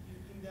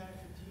in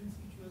that the genes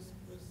which was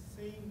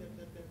saying that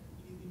it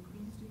is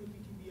increased in the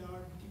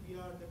BTBR,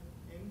 that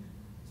end.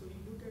 So you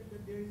look at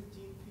that there is a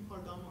gene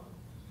PPAR gamma,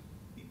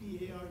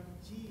 PPARG,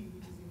 which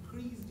is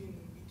increased in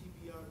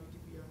BTBR.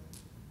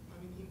 I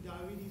mean in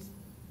diabetes,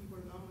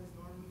 PPAR gamma is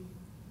normally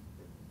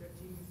that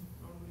gene is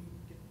normally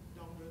get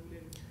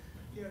down-regulated.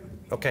 Here,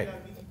 Okay.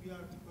 BTBR,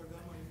 PPAR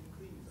gamma is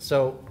increased.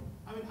 So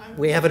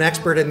we have an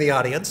expert in the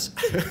audience,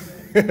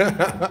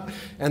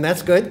 and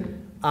that's good.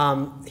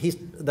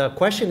 The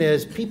question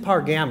is,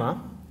 PPAR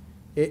gamma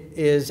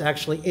is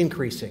actually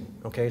increasing.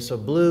 Okay, so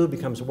blue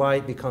becomes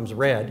white, becomes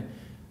red.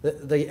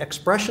 The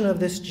expression of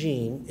this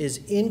gene is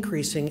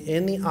increasing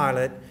in the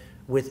islet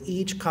with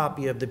each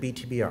copy of the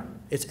BTBR.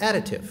 It's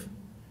additive.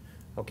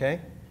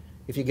 Okay?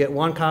 If you get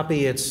one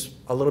copy, it's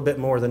a little bit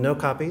more than no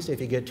copies. If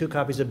you get 2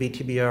 copies of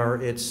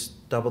BTBR, it's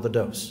double the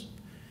dose.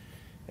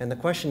 And the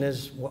question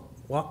is,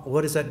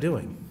 what is that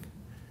doing?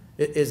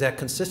 Is that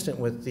consistent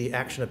with the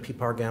action of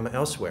PPAR gamma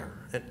elsewhere?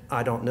 And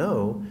I don't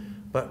know,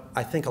 but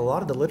I think a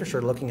lot of the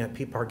literature looking at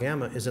PPAR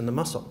gamma is in the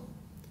muscle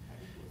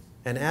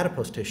and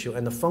adipose tissue,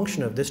 and the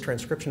function of this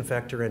transcription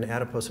factor in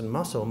adipose and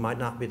muscle might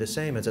not be the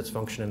same as its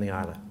function in the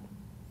islet.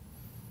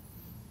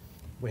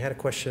 We had a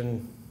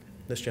question,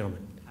 this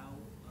gentleman. How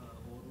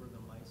old were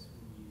the mice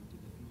when you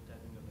did the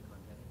phenotyping of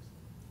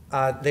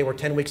the congenetics? They were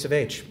 10 weeks of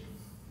age.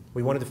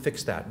 We wanted to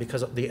fix that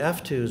because the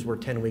F2s were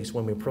 10 weeks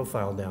when we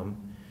profiled them,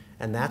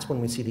 and that's when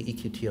we see the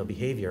EQTL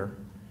behavior,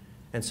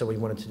 and so we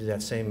wanted to do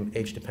that same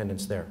age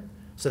dependence there.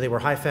 So they were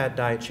high-fat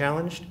diet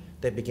challenged.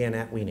 They began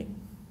at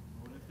weaning.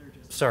 What if they're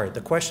just Sorry,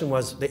 the question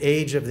was the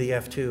age of the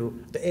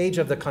F2, the age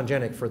of the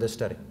congenic for this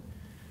study.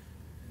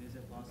 Is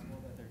it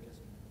possible that they're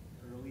just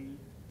early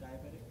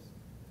diabetics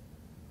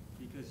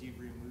because you've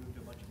removed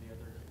a bunch of the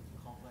other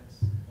complex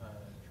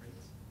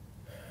traits?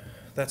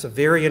 That's a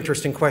very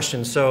interesting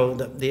question. So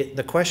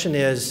the question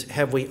is,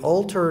 have we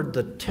altered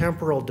the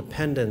temporal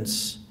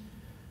dependence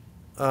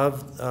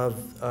of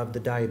the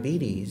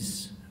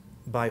diabetes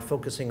by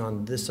focusing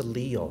on this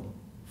allele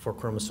for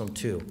chromosome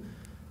 2?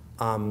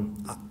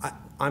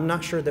 I'm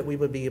not sure that we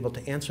would be able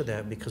to answer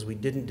that because we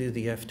didn't do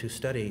the F2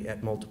 study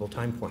at multiple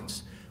time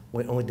points.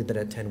 We only did that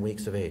at 10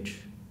 weeks of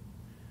age.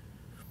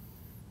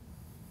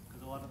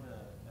 Because a lot of the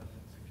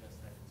evidence suggests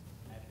that it's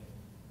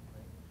additive,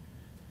 right?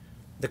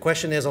 The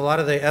question is, a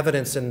lot of the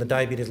evidence in the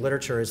diabetes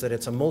literature is that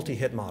it's a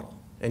multi-hit model,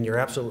 and you're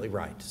absolutely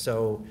right.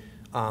 So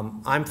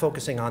I'm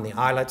focusing on the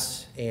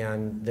islets,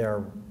 and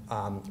their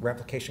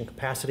replication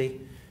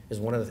capacity is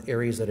one of the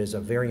areas that is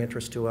of very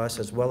interest to us,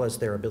 as well as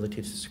their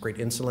ability to secrete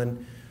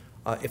insulin.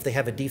 If they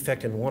have a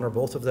defect in one or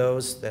both of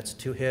those, that's a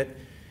 2-hit.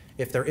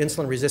 If they're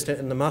insulin resistant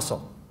in the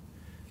muscle,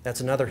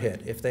 that's another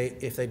hit. If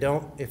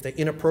they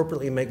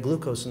inappropriately make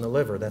glucose in the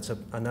liver, that's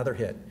another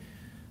hit.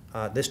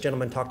 This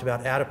gentleman talked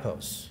about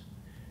adipose,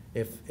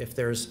 if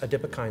there's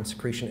adipokine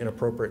secretion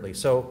inappropriately.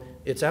 So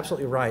it's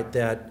absolutely right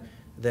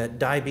that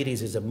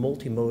diabetes is a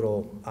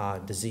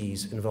multimodal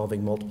disease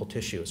involving multiple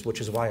tissues,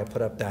 which is why I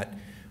put up that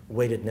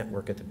weighted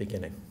network at the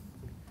beginning.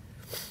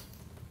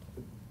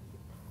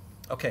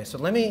 Okay, so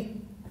let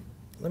me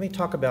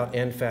talk about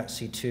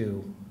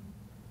NFAT-C2.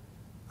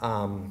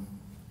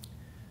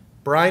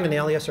 Brian and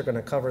Elias are going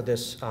to cover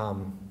this,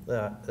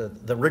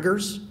 the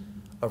rigors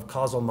of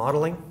causal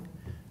modeling,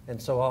 and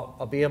so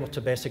I'll be able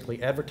to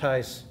basically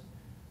advertise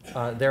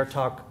their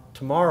talk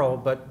tomorrow,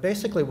 but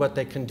basically what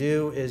they can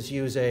do is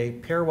use a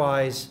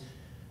pairwise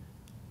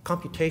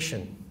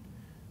computation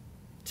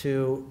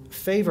to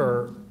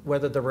favor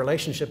whether the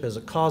relationship is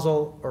a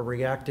causal or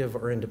reactive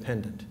or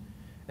independent.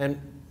 And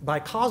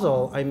by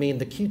causal, I mean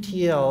the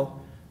QTL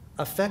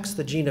affects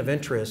the gene of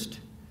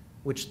interest,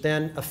 which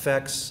then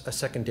affects a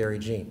secondary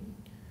gene.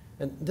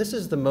 And this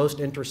is the most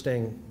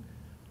interesting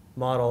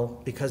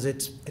model because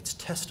it's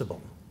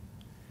testable.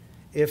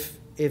 If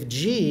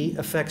G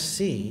affects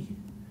C,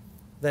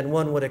 then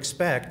one would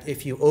expect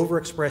if you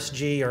overexpress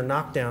G or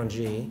knock down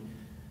G,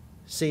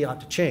 C ought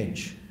to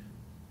change.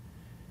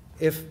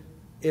 If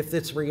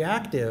it's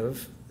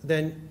reactive,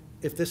 then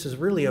if this is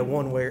really a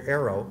one-way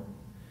arrow,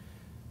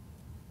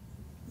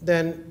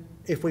 then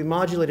if we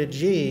modulated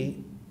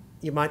G,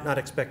 you might not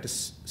expect to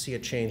see a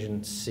change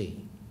in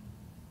C.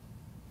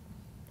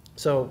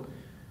 So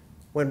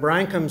when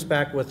Brian comes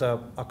back with a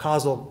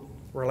causal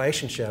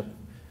relationship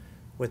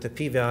with a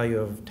p-value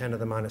of 10 to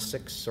the minus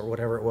 6 or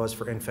whatever it was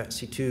for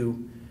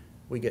NFAT-C2,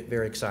 we get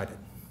very excited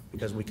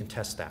because we can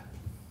test that.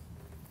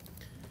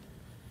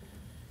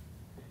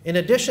 In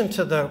addition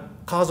to the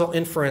causal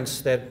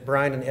inference that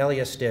Brian and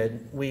Elias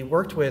did, we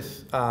worked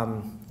with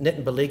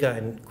Nitin Baliga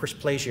and Chris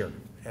Plaisir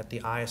at the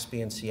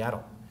ISB in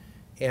Seattle.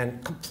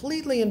 And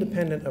completely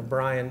independent of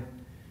Brian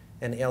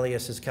and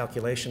Elias's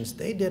calculations,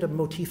 they did a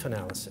motif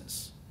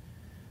analysis.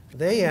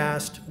 They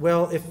asked,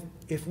 well,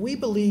 if we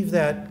believe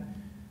that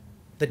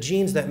the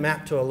genes that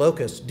map to a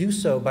locus do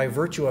so by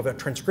virtue of a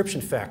transcription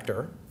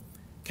factor,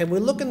 can we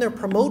look in their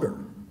promoter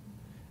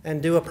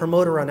and do a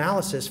promoter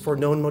analysis for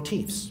known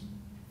motifs?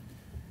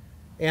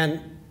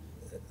 And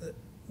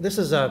this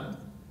is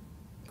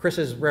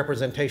Chris's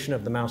representation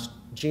of the mouse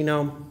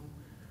genome,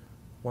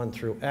 1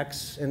 through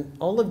X. And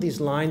all of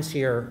these lines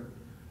here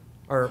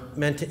are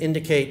meant to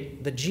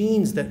indicate the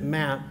genes that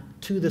map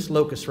to this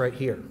locus right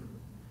here.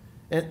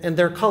 And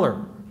their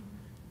color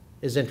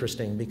is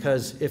interesting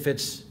because if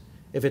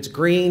it's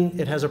green,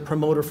 it has a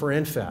promoter for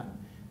NFAT.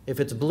 If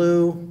it's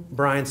blue,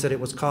 Brian said it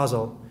was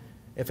causal.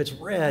 If it's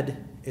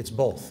red, it's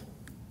both.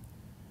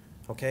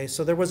 Okay,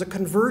 so there was a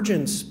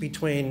convergence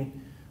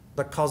between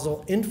the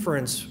causal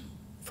inference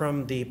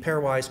from the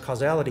pairwise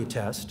causality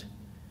test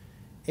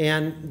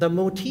and the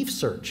motif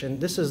search. And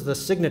this is the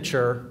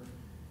signature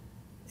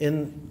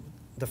in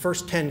the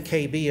first 10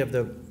 kb of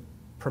the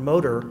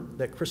promoter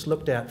that Chris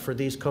looked at for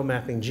these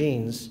co-mapping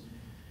genes.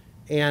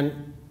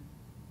 And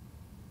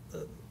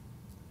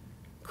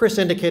Chris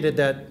indicated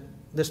that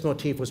this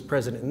motif was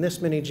present in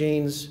this many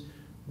genes.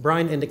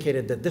 Brian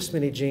indicated that this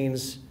many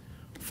genes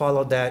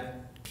followed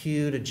that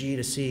Q to G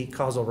to C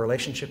causal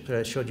relationship that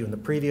I showed you in the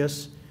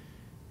previous.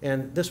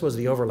 And this was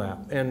the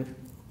overlap. And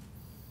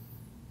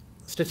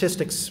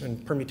statistics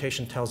and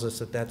permutation tells us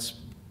that that's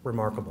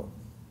remarkable.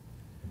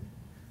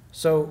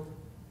 So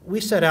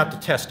we set out to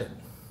test it.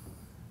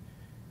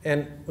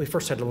 And we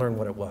first had to learn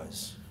what it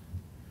was.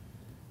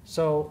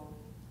 So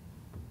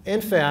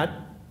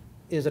NFAT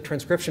is a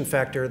transcription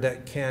factor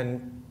that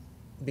can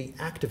be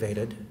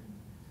activated.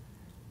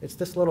 It's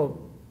this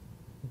little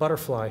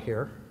butterfly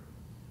here.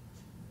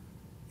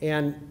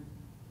 And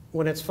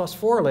when it's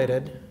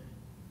phosphorylated,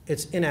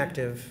 it's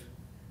inactive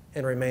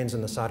and remains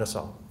in the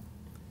cytosol.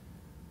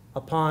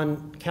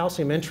 Upon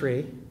calcium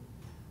entry,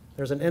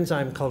 there's an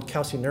enzyme called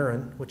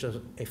calcineurin, which is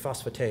a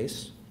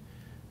phosphatase,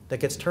 that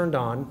gets turned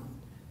on,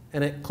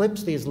 and it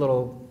clips these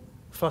little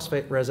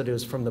phosphate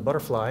residues from the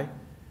butterfly,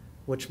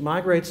 which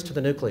migrates to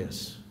the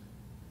nucleus.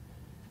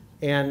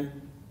 And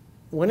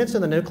when it's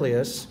in the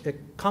nucleus, it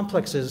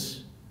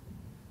complexes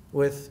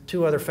with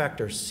two other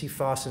factors,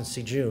 C-phos and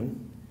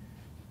C-jun,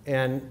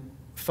 and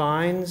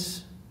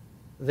finds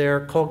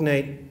their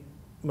cognate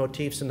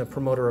motifs in the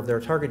promoter of their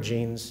target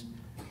genes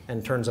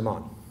and turns them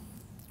on.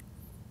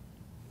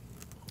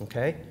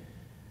 Okay?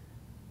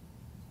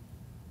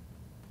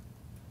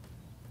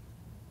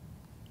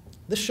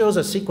 This shows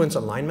a sequence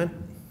alignment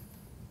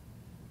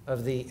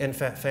of the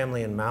NFAT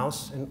family in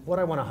mouse. And what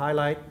I want to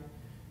highlight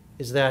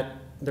is that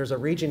there's a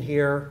region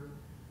here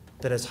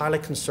that is highly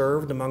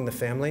conserved among the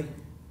family.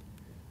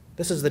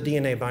 This is the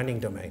DNA binding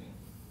domain.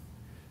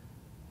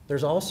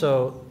 There's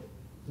also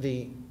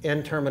the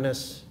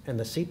N-terminus and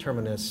the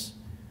C-terminus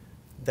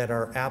that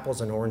are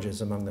apples and oranges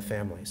among the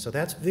family. So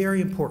that's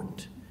very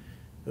important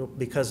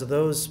because of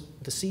those,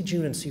 the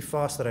C-jun and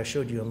C-phos that I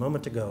showed you a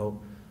moment ago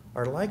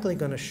are likely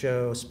going to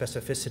show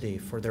specificity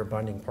for their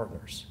binding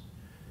partners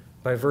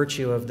by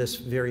virtue of this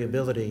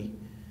variability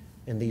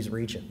in these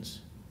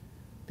regions.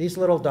 These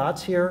little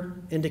dots here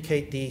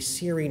indicate the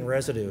serine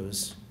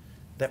residues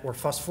that were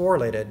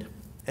phosphorylated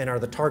and are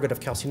the target of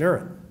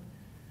calcineurin.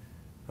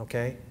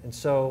 Okay, and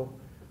so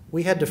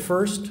we had to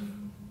first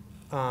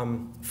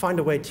find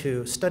a way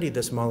to study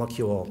this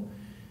molecule,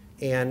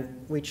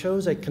 and we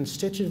chose a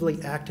constitutively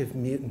active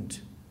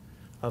mutant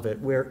of it,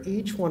 where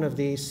each one of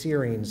these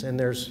serines, and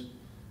there's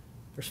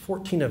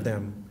 14 of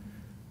them,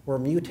 were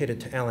mutated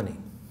to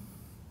alanine.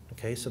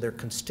 Okay, so they're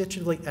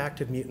constitutively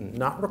active mutant,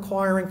 not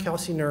requiring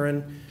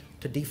calcineurin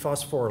to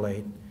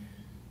dephosphorylate.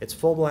 It's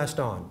full blast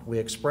on. We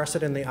express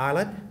it in the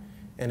islet,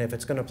 and if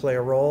it's going to play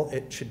a role,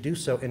 it should do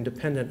so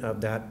independent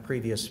of that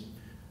previous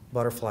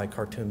butterfly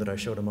cartoon that I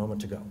showed a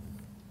moment ago.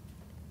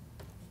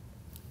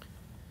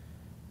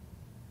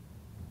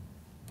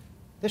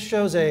 This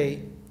shows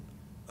a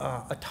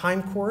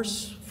time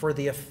course for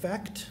the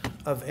effect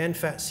of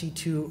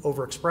NFAT-C2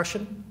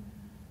 overexpression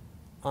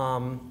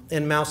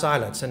in mouse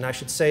islets. And I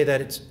should say that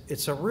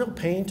it's a real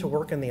pain to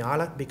work in the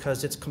islet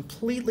because it's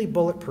completely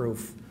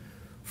bulletproof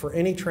for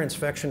any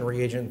transfection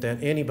reagent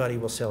that anybody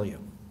will sell you.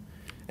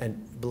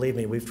 And believe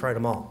me, we've tried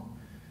them all.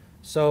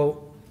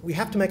 So we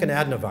have to make an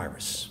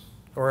adenovirus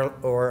or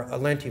a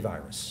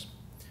lentivirus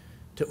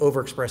to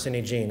overexpress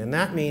any gene. And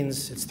that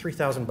means it's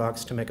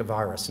 $3,000 to make a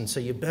virus. And so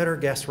you better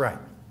guess right.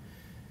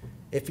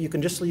 If you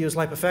can just use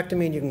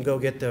lipofectamine, you can go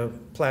get the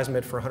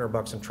plasmid for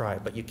 $100 and try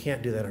it, but you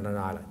can't do that on an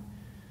islet.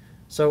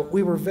 So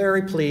we were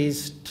very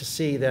pleased to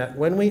see that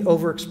when we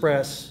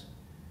overexpress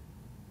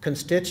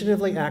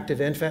constitutively active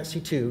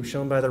NFAT-C2,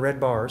 shown by the red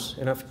bars,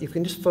 and if you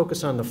can just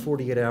focus on the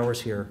 48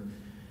 hours here,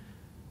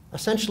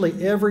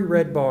 essentially every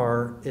red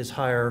bar is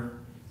higher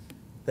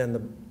than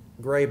the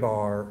gray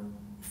bar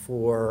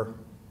for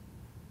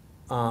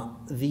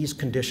these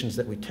conditions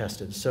that we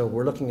tested. So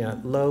we're looking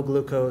at low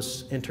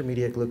glucose,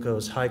 intermediate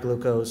glucose, high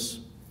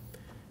glucose,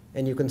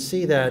 and you can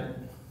see that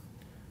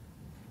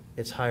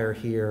it's higher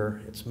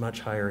here, it's much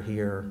higher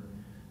here.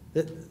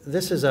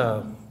 This is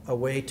a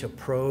way to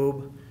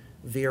probe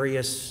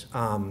various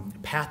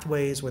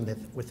pathways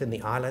within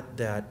the islet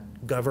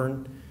that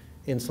govern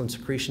insulin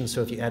secretion.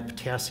 So if you add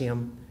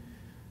potassium,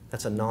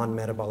 that's a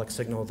non-metabolic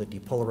signal that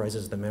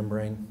depolarizes the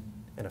membrane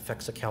and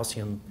affects the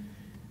calcium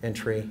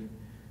entry.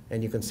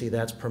 And you can see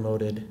that's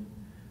promoted.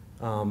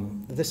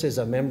 This is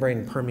a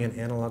membrane permeant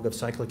analog of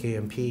cyclic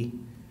AMP.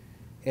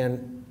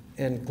 And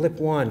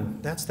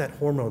GLP-1, that's that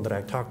hormone that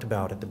I talked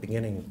about at the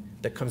beginning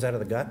that comes out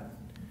of the gut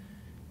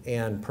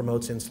and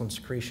promotes insulin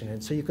secretion.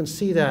 And so you can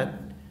see that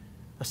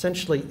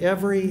essentially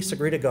every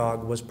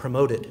secretagogue was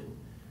promoted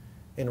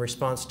in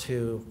response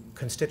to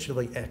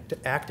constitutively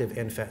active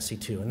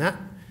NFAT-C2. And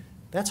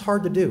that's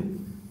hard to do.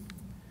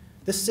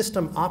 This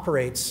system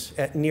operates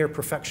at near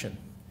perfection.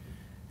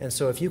 And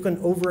so if you can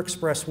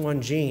overexpress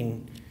one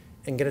gene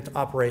and get it to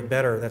operate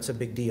better, that's a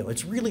big deal.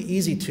 It's really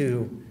easy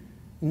to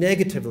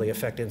negatively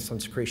affect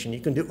insulin secretion. You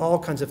can do all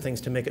kinds of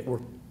things to make it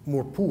work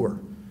more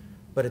poor,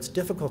 but it's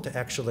difficult to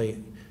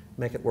actually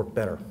make it work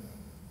better.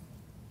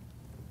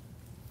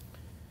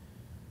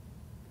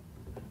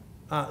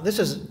 This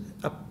is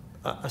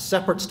a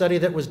separate study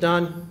that was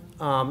done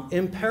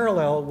in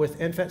parallel with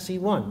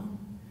NFAT-C1.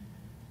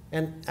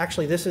 And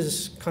actually, this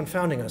is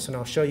confounding us, and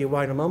I'll show you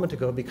why in a moment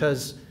ago,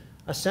 because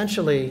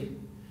essentially,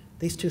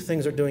 these two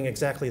things are doing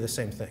exactly the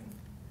same thing.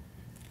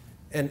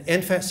 And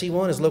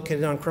NFAT-C1 is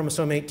located on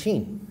chromosome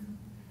 18.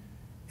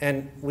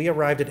 And we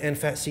arrived at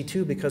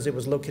NFAT-C2 because it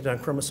was located on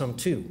chromosome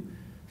 2.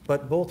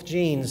 But both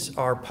genes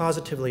are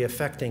positively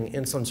affecting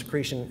insulin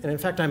secretion. And in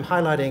fact, I'm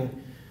highlighting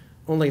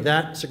only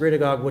that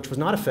secretagogue which was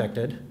not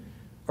affected,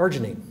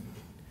 arginine.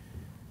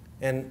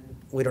 And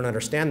we don't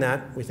understand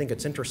that. We think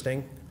it's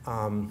interesting.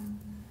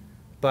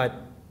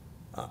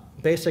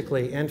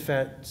 Basically,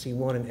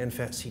 NFAT-C1 and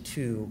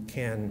NFAT-C2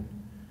 can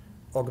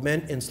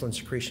augment insulin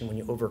secretion when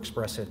you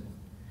overexpress it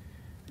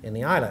in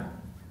the islet.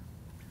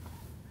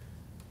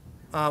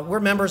 We're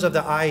members of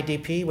the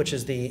IADP, which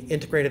is the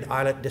Integrated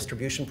Islet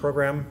Distribution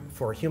Program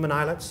for human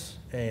islets,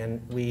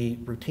 and we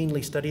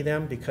routinely study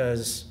them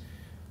because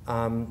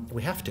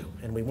we have to,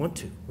 and we want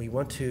to. We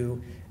want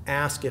to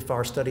ask if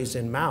our studies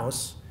in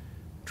mouse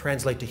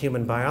translate to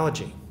human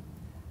biology.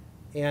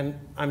 And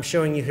I'm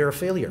showing you here a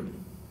failure,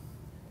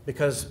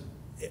 because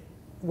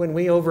when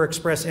we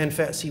overexpress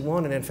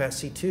NFAT-C1 and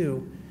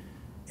NFAT-C2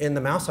 in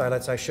the mouse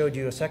islets, I showed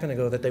you a second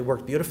ago that they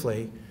worked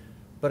beautifully,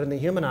 but in the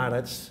human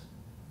islets,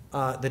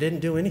 they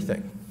didn't do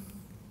anything.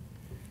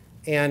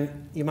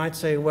 And you might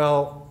say,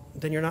 well,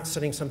 then you're not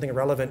studying something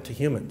relevant to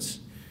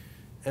humans.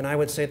 And I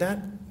would say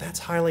that's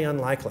highly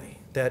unlikely,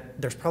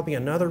 that there's probably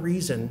another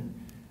reason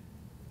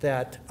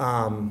that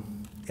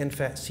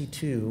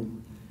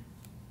NFAT-C2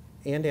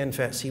 and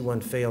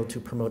NFAT-C1 failed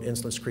to promote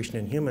insulin secretion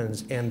in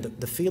humans, and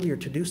the failure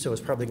to do so is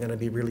probably going to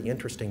be really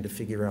interesting to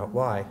figure out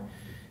why.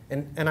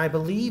 And I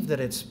believe that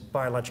it's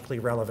biologically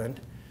relevant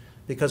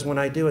because when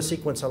I do a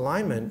sequence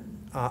alignment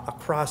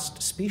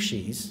across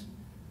species,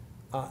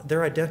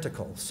 they're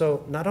identical.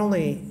 So not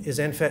only is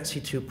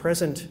NFAT-C2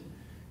 present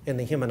in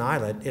the human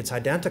islet, it's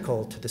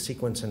identical to the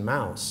sequence in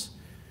mouse.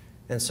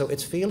 And so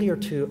its failure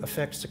to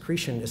affect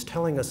secretion is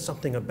telling us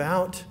something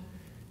about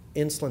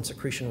insulin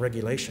secretion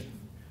regulation.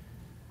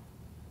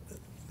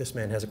 This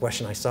man has a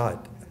question, I saw it.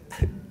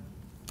 Can you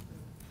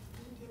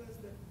tell us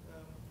that,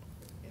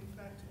 in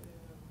fact,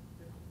 C1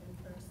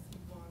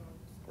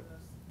 or the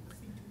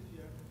C2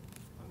 here,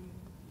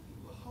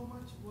 how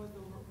much was the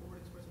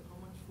overexpression? How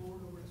much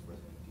fold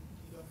overexpression?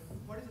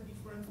 What is the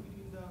difference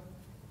between the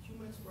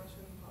human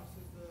expression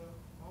versus the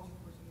mouse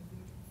expression?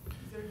 Is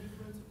there a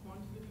difference of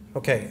quantitative?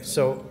 Okay,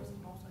 so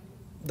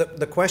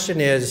the question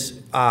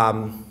is,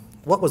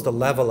 what was the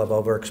level of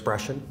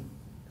overexpression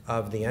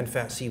of the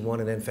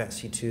NFAT-C1 and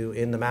NFAT-C2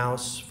 in the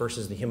mouse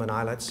versus the human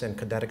islets, and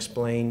could that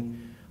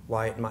explain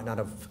why it might not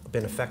have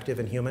been effective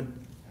in human?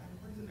 And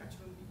what is the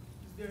natural, is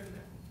there, if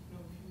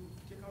you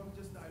check out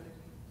just the islet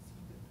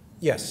and see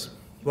the... Yes.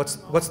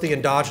 What's the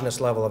endogenous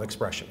level of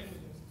expression?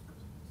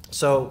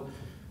 So,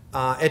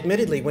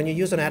 admittedly, when you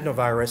use an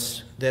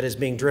adenovirus that is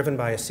being driven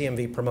by a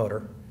CMV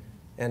promoter,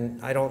 and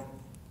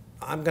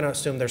I'm going to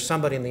assume there's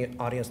somebody in the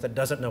audience that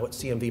doesn't know what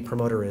CMV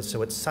promoter is,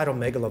 so it's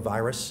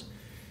cytomegalovirus,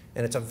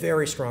 and it's a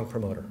very strong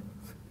promoter,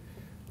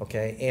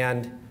 okay?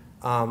 And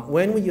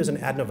when we use an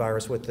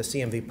adenovirus with the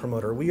CMV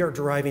promoter, we are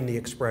driving the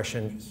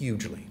expression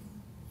hugely,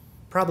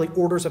 probably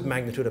orders of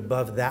magnitude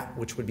above that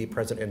which would be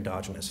present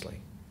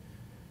endogenously,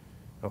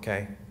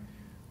 okay?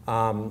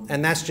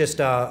 And that's just,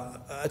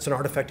 it's an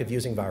artifact of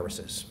using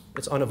viruses.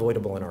 It's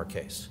unavoidable in our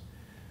case.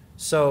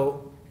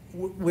 So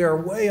we are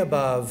way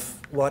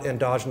above what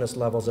endogenous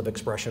levels of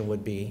expression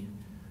would be.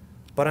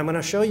 But I'm going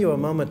to show you a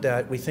moment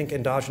that we think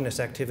endogenous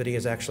activity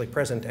is actually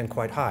present and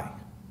quite high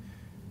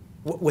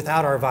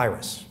without our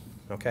virus,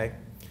 okay?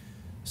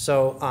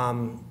 So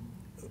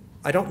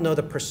I don't know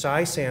the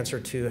precise answer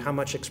to how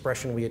much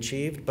expression we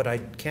achieved, but I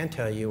can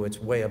tell you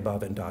it's way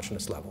above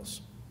endogenous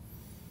levels.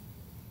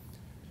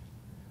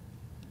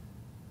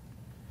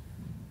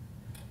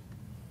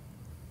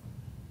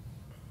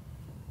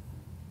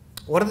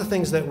 One of the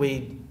things that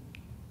we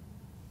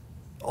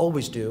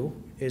always do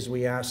is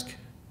we ask,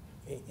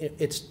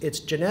 it's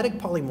genetic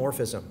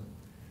polymorphism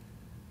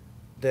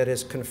that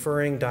is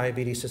conferring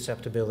diabetes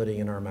susceptibility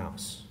in our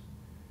mouse.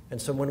 And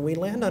so when we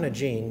land on a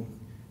gene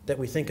that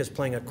we think is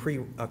playing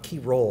a key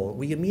role,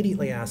 we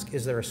immediately ask,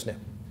 is there a SNP,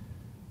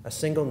 a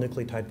single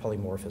nucleotide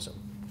polymorphism?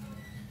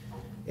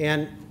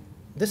 And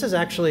this is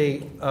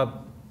actually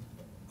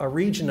a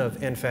region of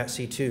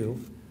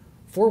NFAT-C2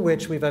 for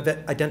which we've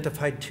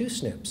identified 2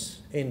 SNPs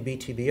in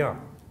BTBR.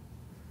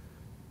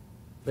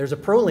 There's a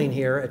proline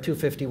here at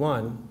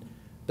 251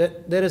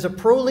 that is a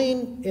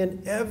proline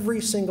in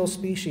every single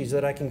species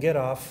that I can get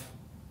off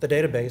the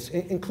database,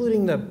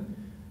 including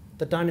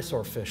the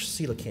dinosaur fish,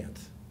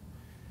 coelacanth.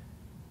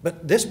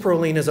 But this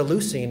proline is a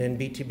leucine in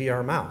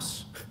BTBR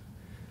mouse.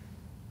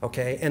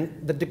 Okay,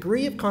 and the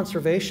degree of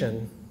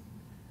conservation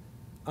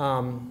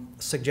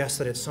suggests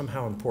that it's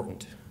somehow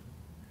important.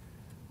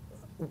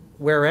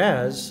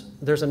 Whereas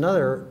there's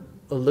another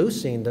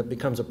leucine that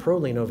becomes a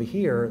proline over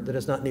here that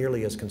is not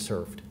nearly as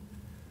conserved.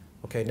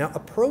 Okay, now a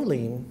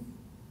proline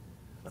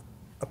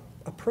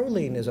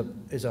is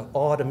an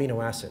odd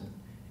amino acid.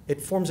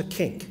 It forms a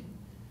kink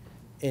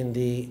in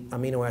the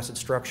amino acid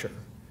structure.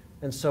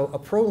 And so a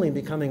proline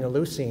becoming a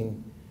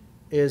leucine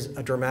is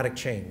a dramatic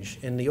change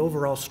in the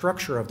overall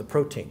structure of the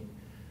protein.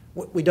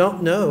 We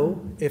don't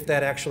know if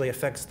that actually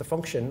affects the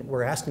function.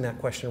 We're asking that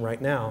question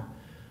right now.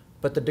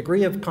 But the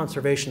degree of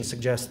conservation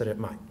suggests that it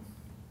might.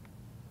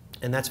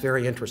 And that's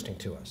very interesting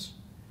to us.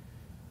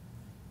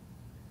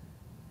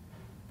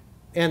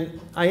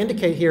 And I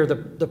indicate here the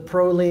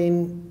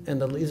proline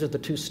and these are the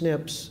two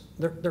SNPs.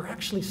 They're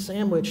actually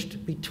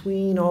sandwiched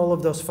between all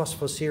of those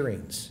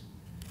phosphoserines.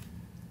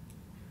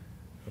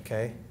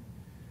 Okay?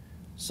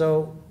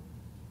 So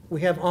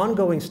we have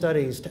ongoing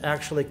studies to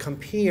actually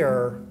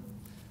compare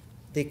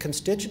the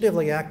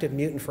constitutively active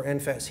mutant for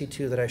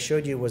NFAT-C2 that I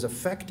showed you was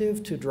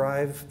effective to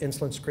drive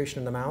insulin secretion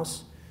in the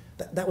mouse.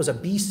 That was a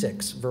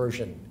B6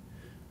 version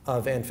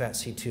of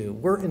NFAT-C2.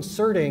 We're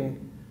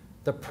inserting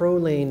the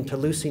proline to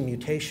leucine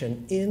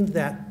mutation in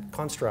that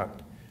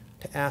construct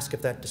to ask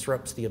if that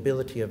disrupts the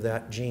ability of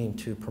that gene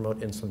to promote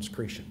insulin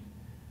secretion.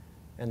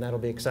 And that'll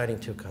be exciting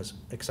to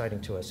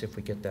us if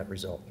we get that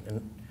result.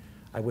 And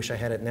I wish I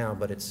had it now,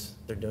 but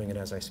they're doing it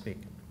as I speak.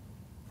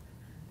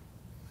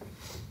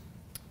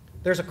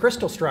 There's a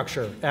crystal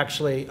structure,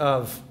 actually,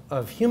 of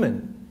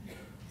human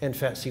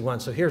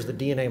NFAT-C1. So here's the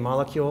DNA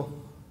molecule.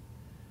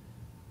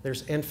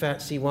 There's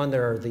NFAT-C1.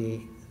 There are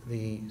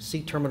the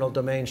C-terminal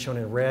domain shown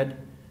in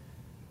red,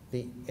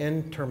 the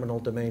N-terminal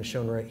domain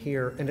shown right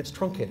here, and it's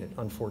truncated,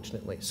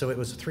 unfortunately. So it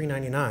was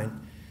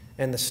 399,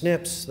 and the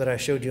SNPs that I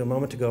showed you a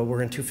moment ago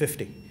were in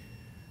 250.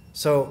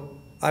 So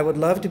I would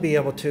love to be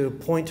able to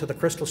point to the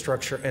crystal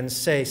structure and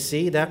say,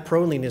 see, that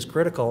proline is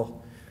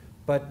critical,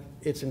 but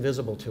it's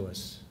invisible to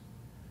us.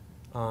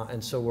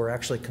 And so we're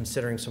actually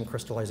considering some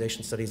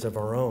crystallization studies of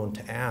our own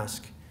to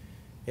ask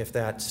if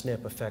that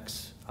SNP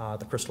affects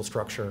the crystal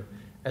structure,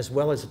 as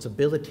well as its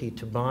ability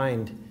to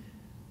bind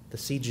the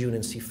C-Jun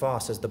and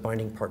C-Phos as the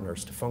binding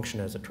partners to function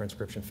as a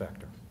transcription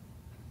factor.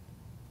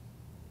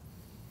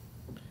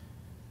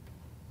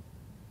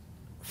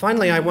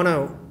 Finally, I want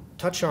to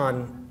touch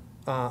on,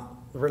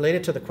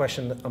 related to the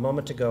question a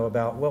moment ago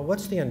about, well,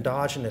 what's the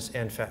endogenous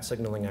NFAT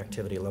signaling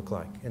activity look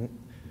like? And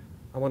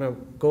I want to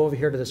go over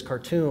here to this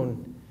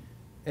cartoon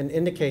and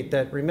indicate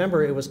that,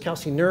 remember, it was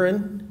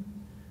calcineurin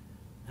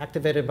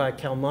activated by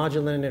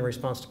calmodulin in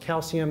response to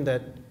calcium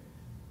that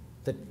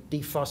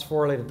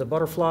dephosphorylated the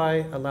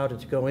butterfly, allowed it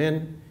to go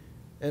in.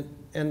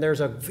 And there's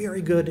a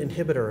very good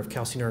inhibitor of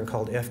calcineurin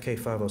called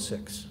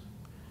FK506.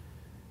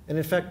 And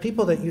in fact,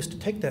 people that used to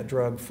take that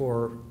drug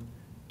for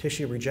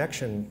tissue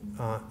rejection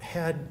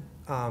had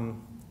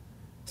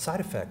side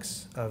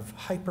effects of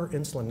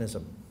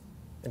hyperinsulinism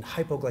and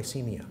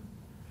hypoglycemia.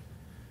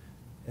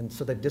 And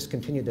so they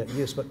discontinued that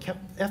use. But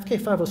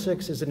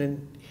FK506 is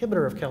an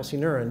inhibitor of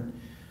calcineurin.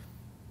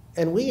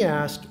 And we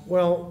asked,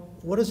 well,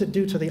 what does it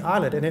do to the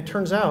islet? And it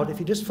turns out, if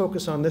you just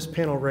focus on this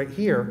panel right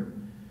here,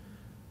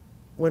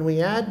 when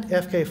we add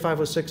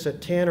FK506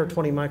 at 10 or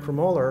 20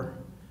 micromolar,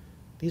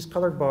 these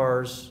colored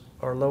bars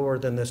are lower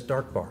than this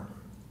dark bar.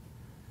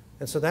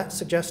 And so that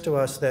suggests to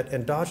us that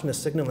endogenous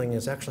signaling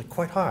is actually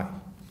quite high.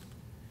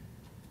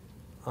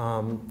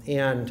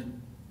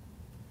 And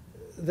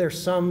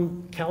there's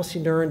some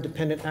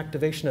calcineurin-dependent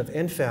activation of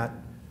NFAT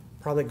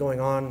probably going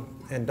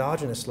on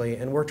endogenously,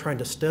 and we're trying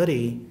to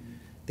study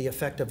the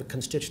effect of a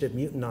constitutive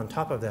mutant on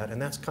top of that, and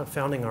that's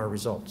confounding our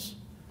results.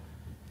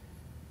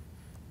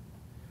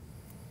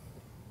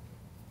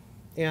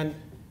 And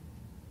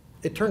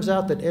it turns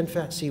out that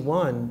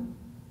NFAT-C1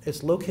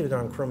 is located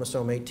on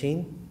chromosome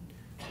 18,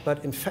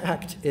 but in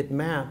fact, it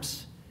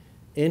maps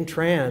in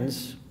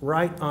trans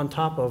right on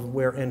top of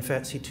where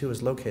NFAT-C2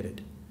 is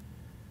located.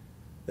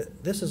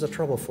 This is a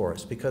trouble for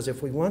us, because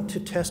if we want to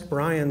test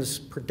Brian's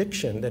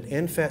prediction that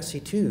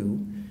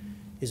NFAT-C2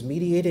 is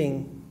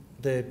mediating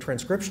the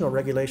transcriptional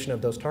regulation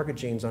of those target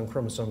genes on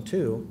chromosome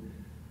 2,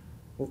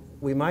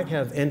 we might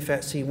have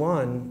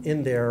NFAT-C1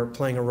 in there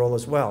playing a role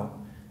as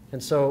well.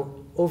 And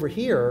so over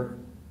here,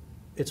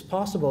 it's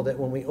possible that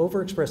when we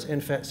overexpress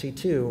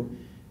NFAT-C2,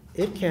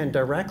 it can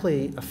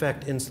directly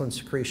affect insulin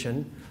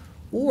secretion,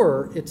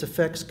 or its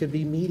effects could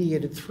be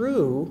mediated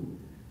through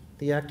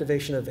the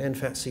activation of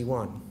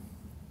NFAT-C1.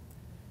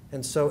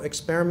 And so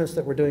experiments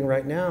that we're doing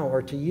right now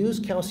are to use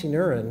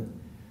calcineurin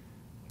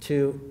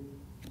to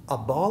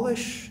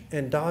abolish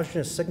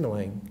endogenous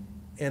signaling,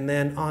 and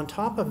then on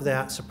top of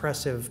that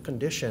suppressive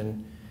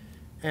condition,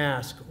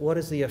 ask what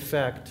is the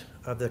effect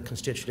of the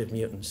constitutive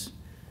mutants.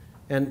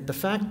 And the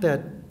fact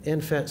that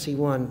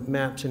NFAT-C1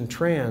 maps in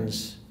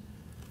trans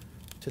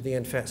to the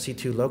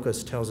NFAT-C2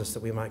 locus tells us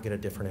that we might get a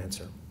different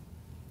answer.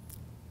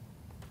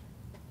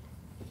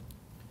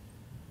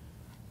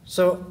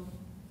 So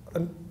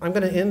I'm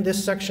going to end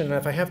this section, and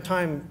if I have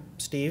time,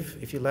 Steve,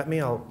 if you let me,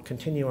 I'll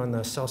continue on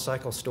the cell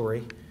cycle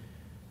story.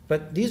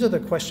 But these are the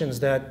questions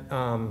that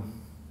are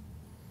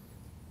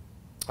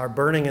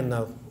burning in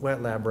the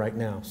wet lab right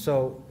now.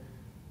 So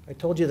I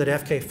told you that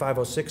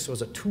FK506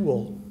 was a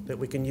tool that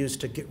we can use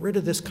to get rid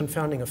of this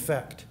confounding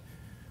effect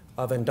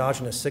of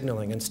endogenous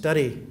signaling and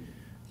study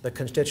the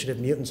constitutive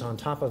mutants on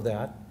top of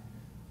that.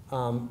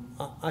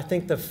 I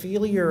think the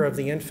failure of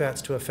the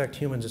NFATs to affect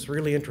humans is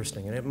really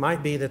interesting, and it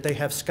might be that they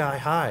have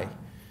sky-high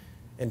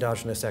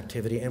endogenous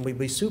activity, and we'd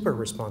be super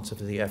responsive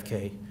to the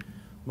FK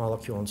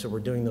molecule, and so we're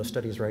doing those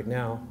studies right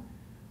now.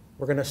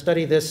 We're going to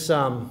study this,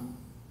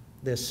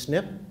 this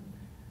SNP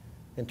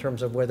in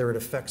terms of whether it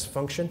affects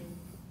function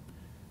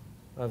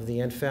of the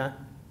NFAT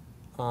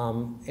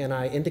And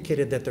I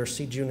indicated that there's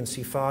C-Jun and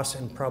C-Phos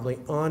and probably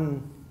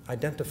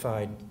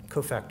unidentified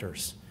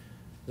cofactors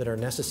that are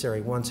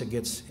necessary once it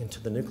gets into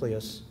the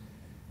nucleus.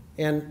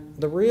 And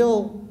the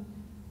real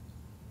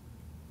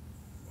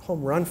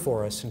home run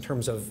for us in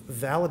terms of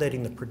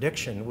validating the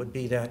prediction would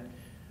be that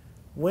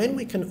when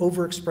we can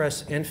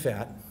overexpress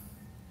NFAT,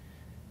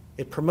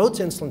 it promotes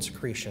insulin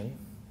secretion.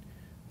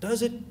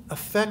 Does it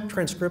affect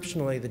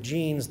transcriptionally the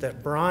genes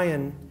that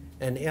Brian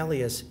and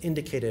Elias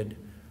indicated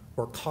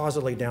were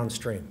causally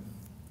downstream?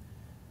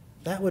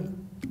 That would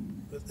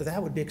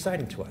be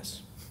exciting to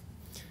us,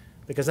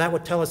 because that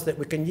would tell us that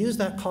we can use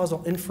that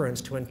causal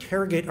inference to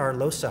interrogate our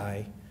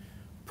loci,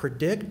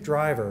 predict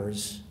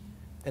drivers,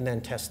 and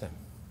then test them.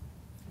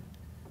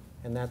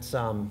 And that's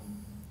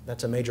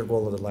a major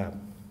goal of the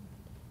lab.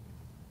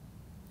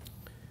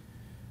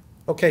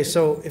 Okay,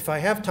 so if I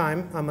have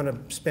time, I'm going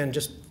to spend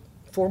just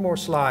 4 more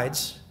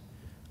slides.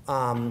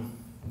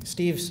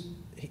 Steve's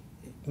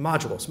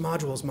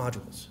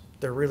modules.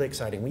 They're really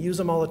exciting. We use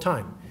them all the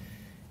time.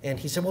 And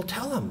he said, well,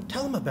 tell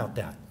them about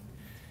that.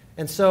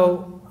 And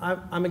so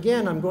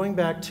I'm going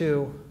back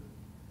to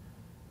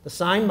the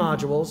sign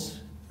modules,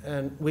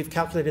 and we've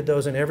calculated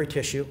those in every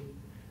tissue.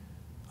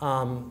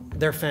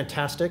 They're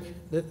fantastic.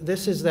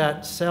 This is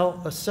that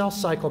a cell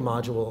cycle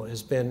module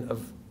has been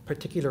of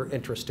particular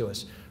interest to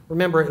us.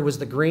 Remember, it was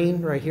the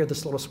green right here,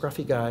 this little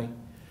scruffy guy,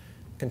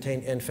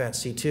 contained NFAT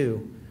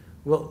C2.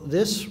 Well,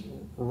 this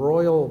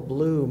royal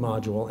blue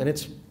module, and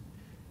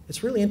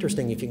it's really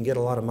interesting if you can get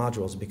a lot of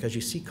modules, because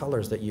you see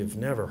colors that you've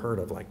never heard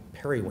of, like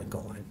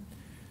periwinkle.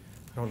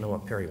 I don't know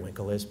what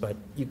periwinkle is, but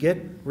you get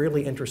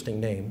really interesting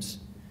names.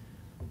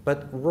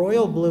 But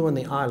royal blue in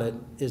the islet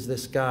is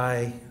this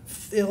guy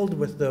filled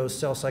with those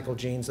cell cycle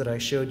genes that I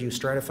showed you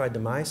stratified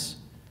the mice.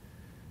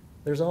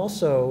 There's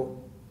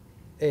also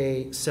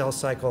a cell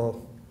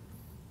cycle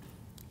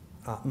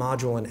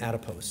module in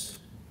adipose.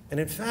 And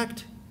in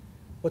fact,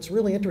 what's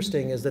really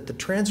interesting is that the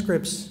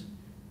transcripts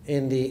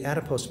in the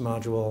adipose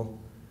module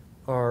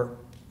are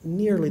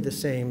nearly the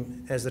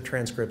same as the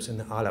transcripts in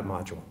the islet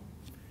module.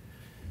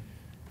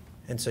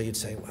 And so you'd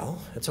say,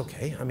 well, it's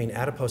okay. I mean,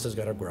 adipose has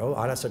got to grow,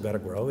 islets have got to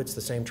grow. It's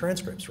the same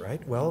transcripts,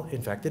 right? Well,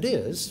 in fact, it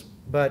is.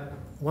 But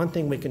one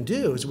thing we can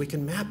do is we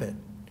can map it,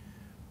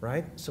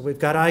 right? So we've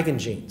got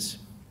eigengenes.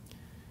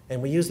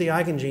 And we use the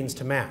eigengenes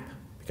to map.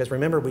 Because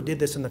remember, we did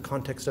this in the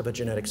context of a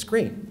genetic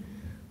screen.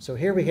 So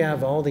here we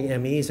have all the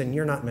MEs, and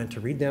you're not meant to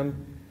read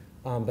them.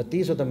 But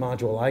these are the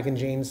module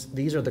eigengenes.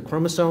 These are the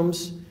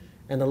chromosomes.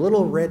 And the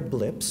little red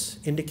blips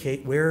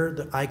indicate where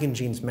the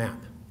eigengenes map.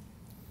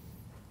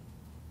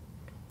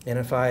 And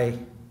if I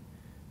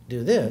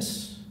do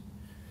this,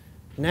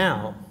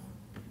 now,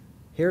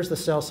 here's the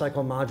cell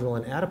cycle module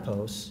in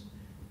adipose,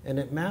 and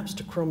it maps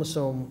to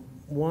chromosome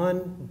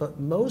 1, but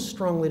most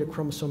strongly to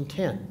chromosome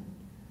 10.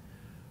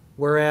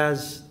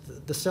 Whereas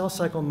the cell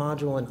cycle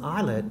module in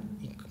islet,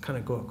 you can kind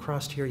of go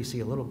across here, you see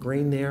a little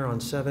green there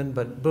on 7,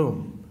 but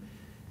boom,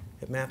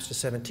 it maps to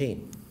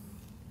 17.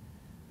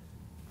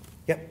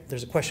 Yep,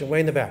 there's a question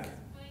way in the back.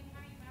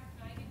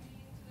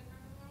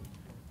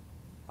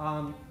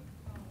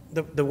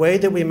 The way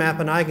that we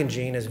map an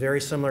eigengene is very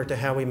similar to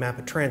how we map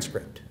a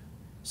transcript.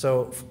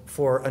 So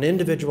for an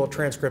individual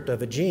transcript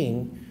of a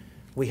gene,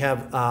 we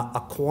have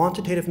a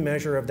quantitative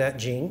measure of that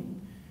gene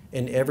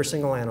in every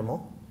single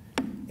animal.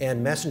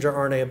 And messenger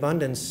RNA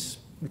abundance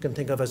we can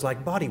think of as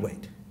like body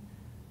weight.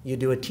 You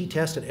do a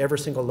t-test at every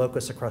single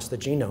locus across the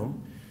genome.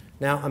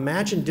 Now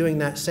imagine doing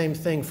that same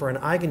thing for an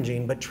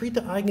eigengene, but treat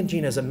the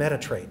eigengene as a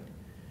metatrait.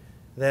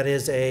 That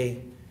is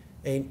a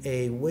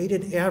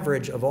weighted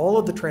average of all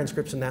of the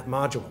transcripts in that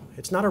module.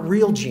 It's not a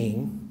real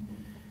gene.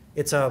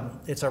 It's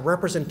a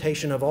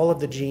representation of all of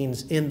the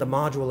genes in the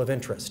module of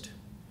interest.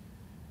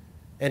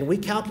 And we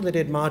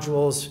calculated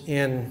modules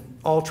in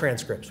all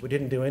transcripts. We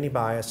didn't do any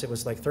bias. It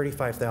was like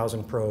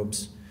 35,000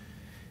 probes.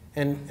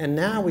 And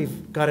now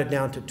we've got it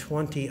down to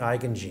 20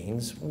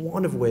 eigengenes,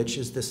 one of which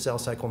is this cell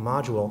cycle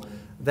module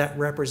that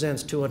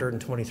represents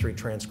 223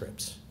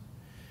 transcripts.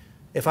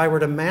 If I were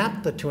to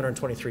map the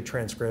 223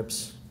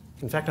 transcripts,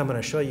 in fact, I'm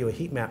going to show you a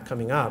heat map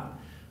coming up,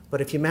 but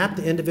if you map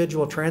the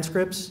individual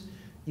transcripts,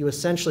 you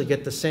essentially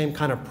get the same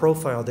kind of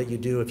profile that you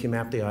do if you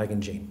map the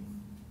eigengene.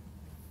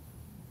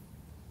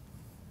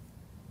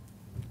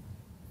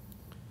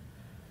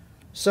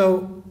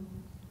 So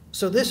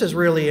this is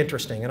really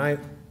interesting, and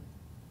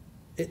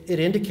it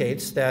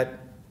indicates that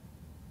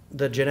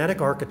the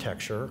genetic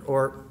architecture,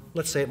 or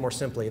let's say it more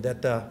simply,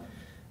 that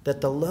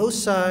the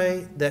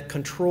loci that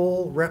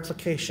control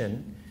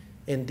replication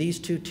in these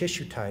two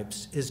tissue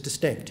types is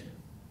distinct.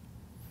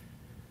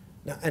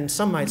 Now, and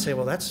some might say,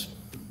 well, that's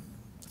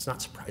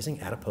not surprising.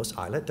 Adipose,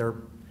 islet, they're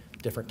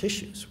different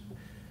tissues.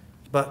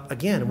 But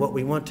again, what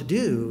we want to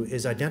do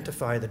is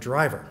identify the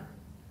driver.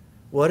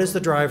 What is the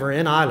driver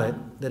in islet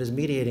that is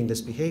mediating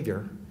this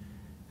behavior?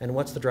 And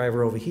what's the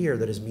driver over here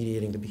that is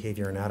mediating the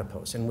behavior in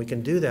adipose? And we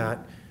can do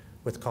that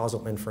with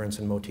causal inference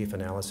and motif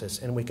analysis,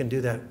 and we can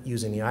do that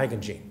using the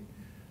eigengene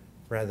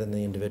rather than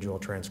the individual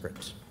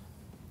transcripts.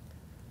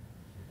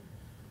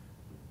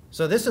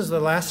 So this is the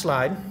last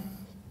slide.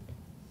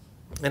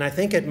 And I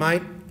think it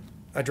might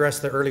address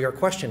the earlier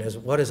question, is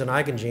what is an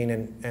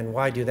eigengene and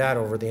why do that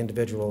over the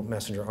individual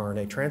messenger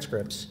RNA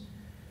transcripts?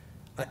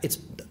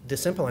 The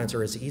simple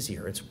answer is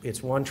easier.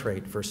 It's one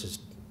trait versus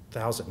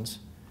thousands.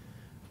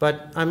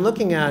 But I'm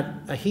looking at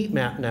a heat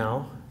map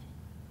now,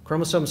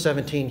 chromosome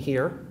 17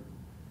 here,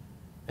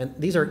 and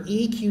these are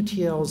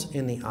eQTLs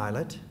in the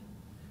islet.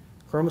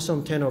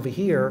 Chromosome 10 over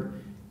here,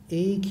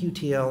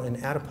 eQTL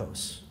in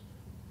adipose.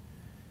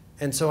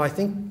 And so I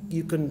think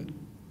you can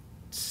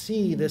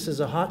see this is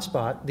a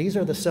hotspot. These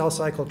are the cell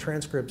cycle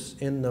transcripts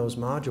in those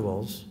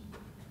modules.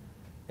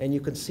 And you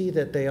can see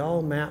that they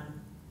all map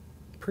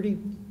pretty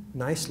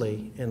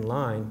nicely in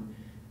line.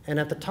 And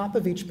at the top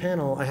of each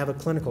panel, I have a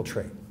clinical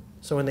trait.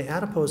 So in the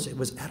adipose, it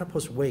was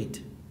adipose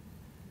weight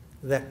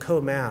that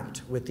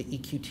co-mapped with the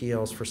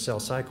eQTLs for cell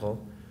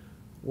cycle,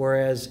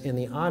 whereas in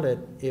the islet,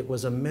 it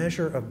was a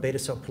measure of beta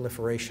cell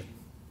proliferation.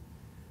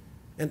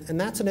 And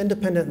that's an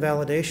independent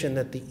validation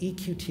that the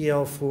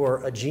eQTL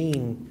for a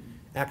gene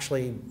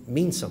actually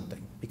means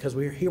something, because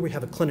here we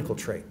have a clinical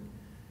trait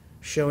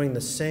showing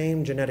the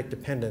same genetic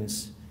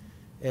dependence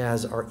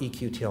as our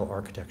eQTL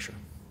architecture.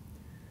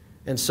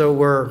 And so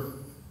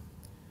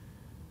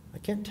I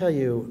can't tell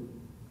you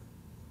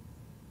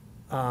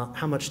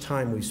how much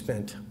time we've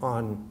spent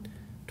on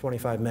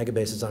 25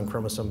 megabases on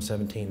chromosome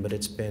 17, but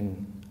it's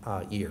been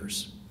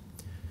years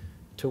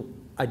to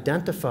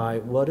identify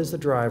what is the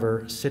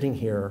driver sitting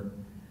here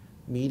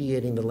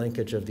mediating the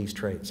linkage of these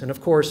traits. And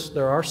of course,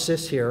 there are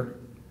cis here.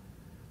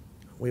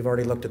 We've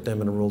already looked at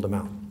them and ruled them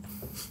out.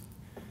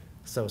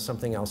 So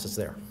something else is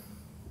there.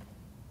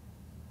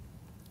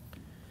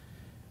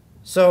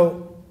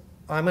 So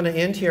I'm going to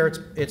end here.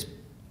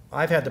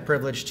 I've had the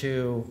privilege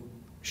to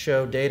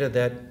show data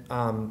that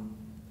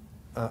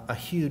a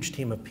huge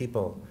team of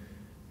people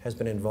has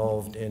been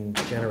involved in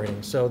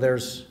generating. So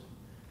there's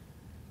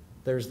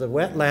the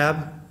wet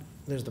lab,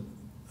 there's the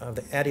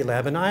ADDI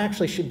lab, and I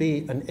actually should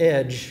be an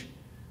edge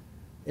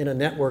in a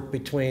network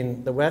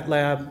between the wet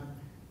lab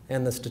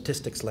and the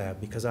statistics lab,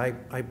 because I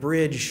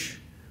bridge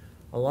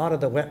a lot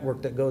of the wet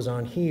work that goes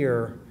on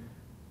here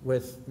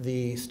with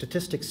the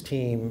statistics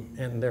team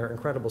and their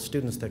incredible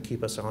students that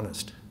keep us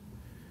honest.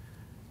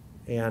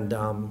 And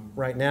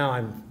right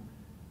now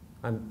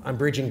I'm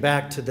bridging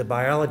back to the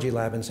biology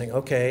lab and saying,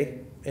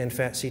 okay,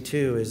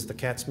 NFAT-C2 is the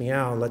cat's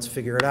meow, let's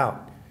figure it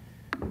out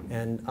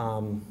and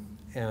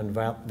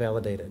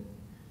validate it.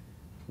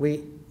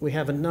 We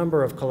have a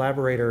number of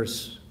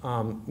collaborators,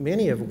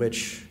 many of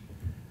which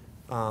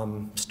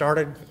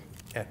started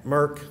at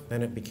Merck,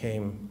 then it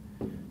became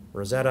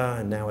Rosetta,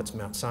 and now it's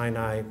Mount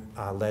Sinai,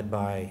 led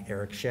by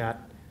Eric Schatt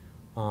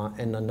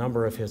and a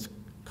number of his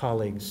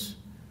colleagues,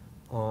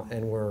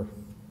 and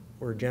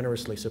we're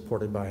generously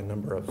supported by a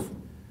number of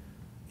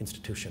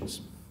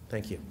institutions.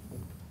 Thank you.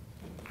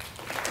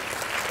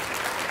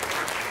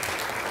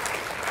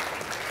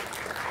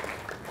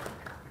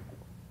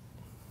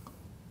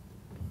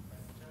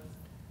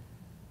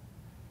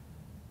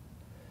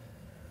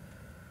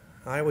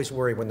 I always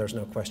worry when there's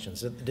no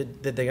questions.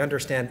 Did they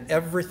understand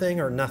everything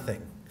or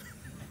nothing?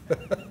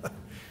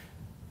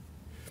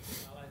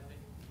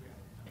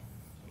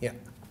 Yeah.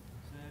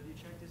 So have you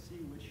checked to see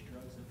which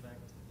drugs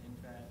affect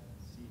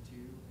NFAT-C2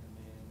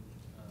 and then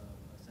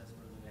assess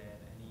whether they have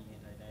any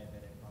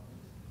anti-diabetic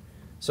properties?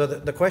 So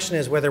the question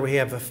is whether we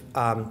have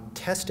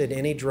tested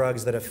any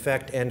drugs that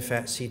affect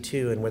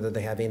NFAT-C2 and whether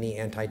they have any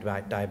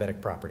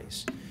anti-diabetic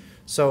properties.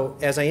 So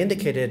as I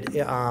indicated,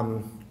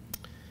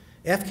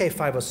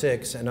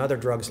 FK506 and other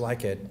drugs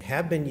like it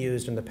have been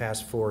used in the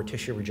past for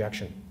tissue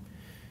rejection.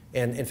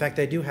 And in fact,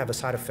 they do have a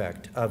side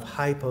effect of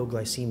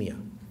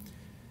hypoglycemia.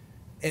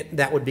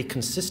 That would be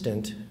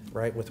consistent,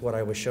 right, with what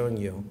I was showing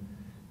you.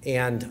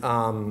 And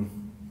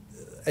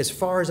as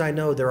far as I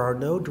know, there are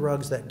no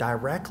drugs that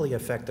directly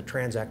affect the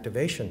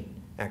transactivation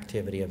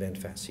activity of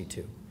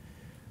NFAT-C2.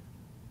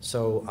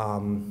 So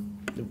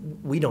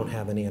we don't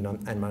have any, and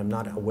I'm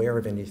not aware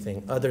of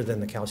anything other than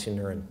the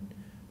calcineurin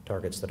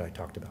targets that I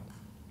talked about.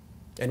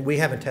 And we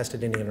haven't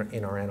tested any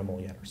in our animal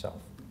yet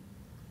ourselves.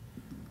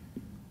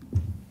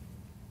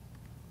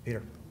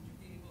 Peter. Would you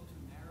be able to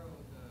narrow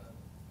the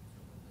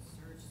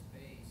search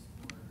space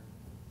for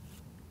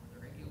the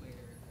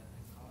regulator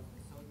that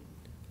causes? So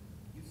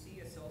you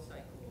see a cell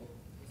cycle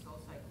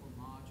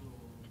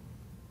module,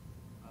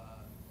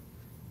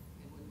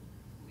 it would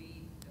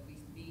lead, at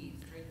least me,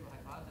 straight to a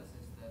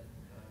hypothesis that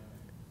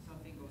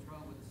something goes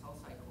wrong with the cell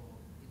cycle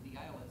in the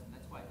islets, and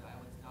that's why the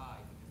islets die,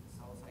 because the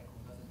cell cycle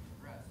doesn't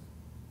progress.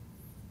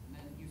 And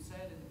then you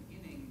said in the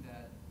beginning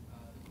that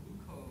the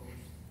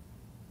glucose,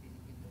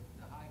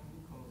 the high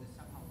glucose is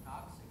somehow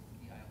toxic to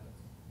the islets.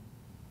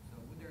 So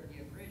would there be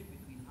a bridge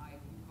between high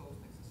glucose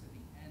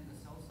toxicity and the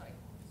cell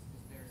cycle?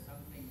 Is there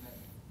something that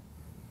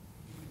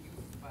you would use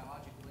as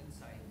biological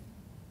insight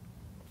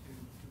to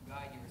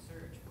guide your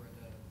research for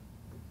the...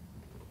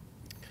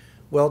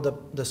 Well,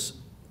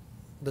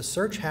 the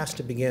search has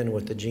to begin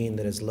with the gene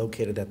that is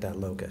located at that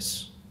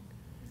locus.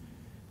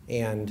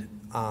 And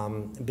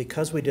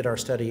because we did our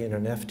study in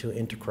an F2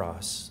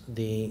 intercross,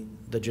 the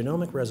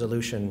genomic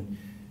resolution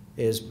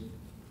is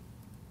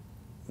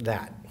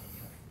that.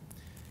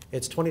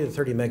 It's 20 to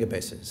 30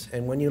 megabases.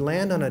 And when you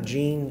land on a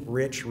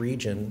gene-rich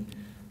region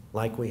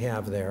like we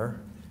have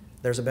there,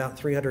 there's about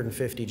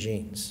 350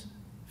 genes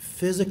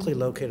physically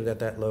located at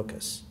that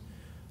locus.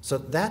 So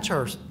that's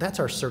our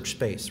search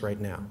space right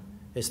now,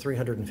 is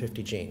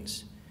 350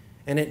 genes.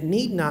 And it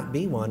need not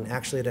be one,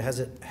 actually, that has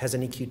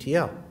an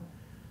EQTL.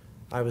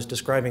 I was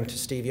describing to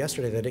Steve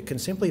yesterday that it can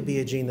simply be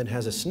a gene that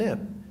has a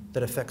SNP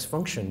that affects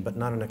function, but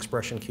not an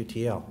expression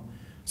QTL.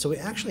 So we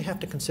actually have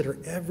to consider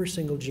every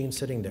single gene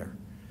sitting there.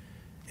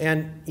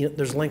 And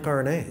there's link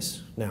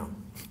RNAs now.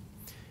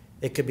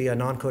 It could be a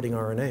non-coding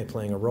RNA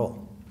playing a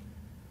role.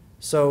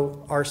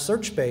 So our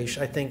search space,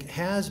 I think,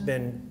 has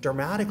been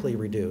dramatically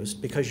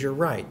reduced because you're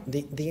right.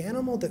 The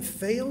animal that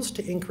fails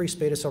to increase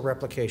beta cell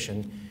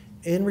replication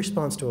in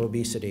response to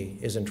obesity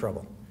is in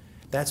trouble.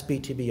 That's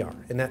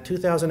BTBR. In that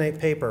 2008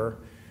 paper,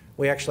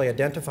 we actually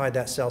identified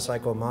that cell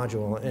cycle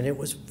module, and it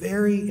was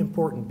very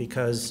important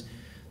because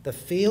the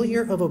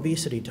failure of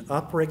obesity to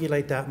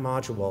upregulate that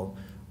module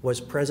was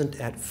present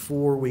at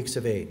 4 weeks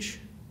of age,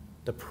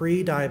 the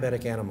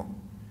pre-diabetic animal.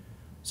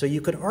 So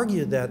you could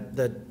argue that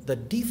the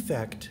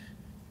defect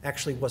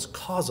actually was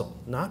causal,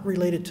 not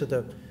related to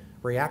the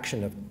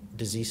reaction of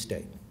disease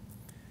state.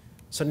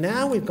 So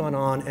now we've gone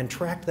on and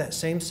tracked that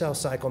same cell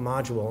cycle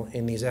module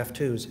in these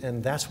F2s,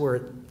 and that's where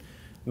it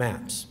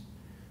maps.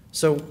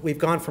 So we've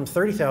gone from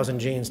 30,000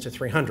 genes to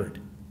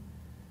 300.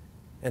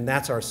 And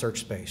that's our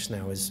search space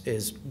now,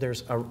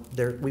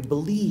 we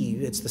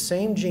believe it's the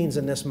same genes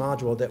in this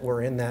module that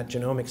were in that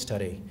genomic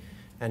study,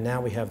 and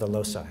now we have the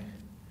loci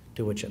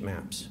to which it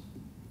maps.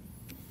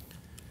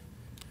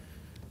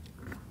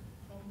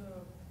 From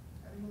the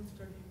animal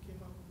study, you came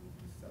up with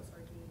this cell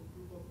cycle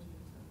group of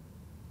genes, and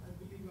I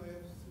believe I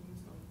have seen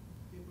some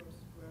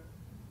papers where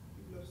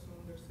people have shown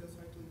that cell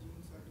cycle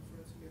genes are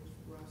differentially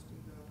expressed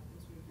in the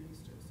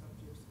insulin-resistant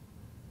subjects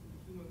in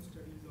the human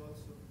studies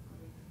also.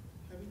 I mean,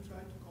 have you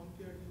tried to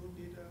compare your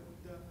data with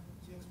the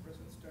gene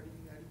expression study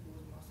in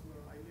adipose muscle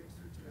or islets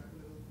which are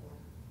available for,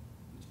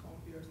 which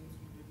compares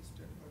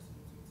insulin-resistant versus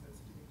insulin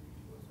sensitivity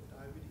versus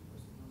diabetic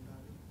versus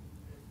non-diabetic?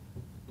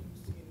 Do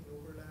you see any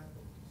overlap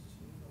of these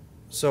genes?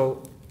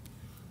 So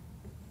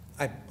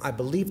I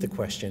believe the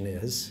question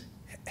is,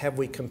 have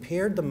we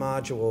compared the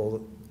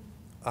module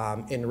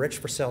enriched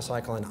for cell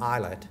cycle in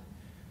islet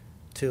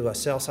to a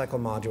cell cycle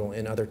module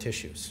in other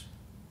tissues?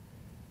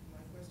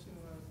 My question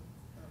was,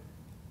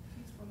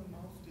 these from the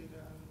mouse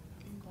data,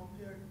 have you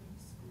compared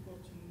this group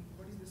of genes,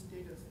 what is the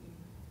status in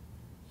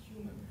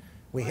human,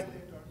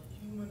 islet or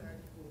human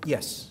adipose?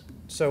 Yes.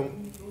 So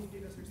And those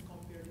data sets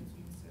compared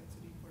insulin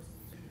sensitive versus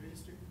insulin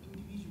resistant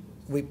individuals.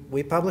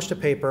 we published a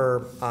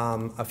paper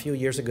a few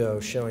years ago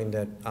showing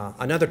that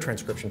another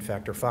transcription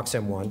factor,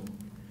 FOXM1,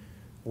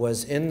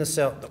 was in the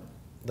cell.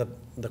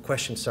 The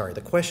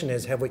question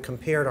is, have we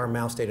compared our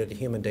mouse data to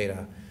human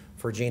data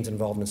for genes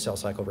involved in cell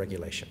cycle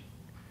regulation?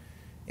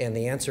 And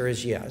the answer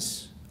is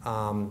yes.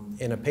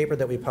 In a paper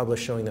that we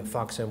published showing that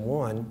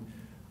FOXM1,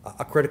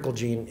 a critical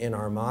gene in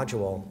our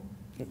module,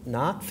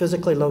 not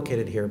physically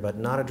located here, but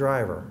not a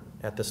driver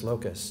at this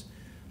locus,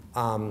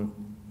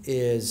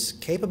 is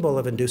capable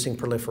of inducing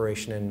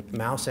proliferation in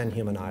mouse and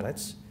human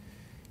islets.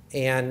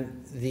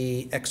 And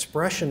the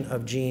expression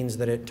of genes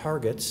that it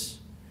targets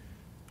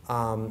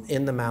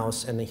in the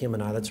mouse and the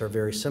human islets are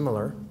very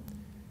similar.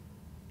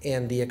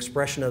 And the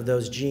expression of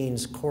those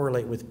genes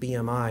correlate with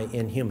BMI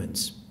in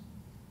humans,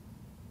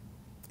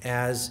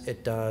 as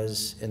it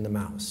does in the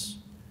mouse.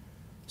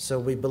 So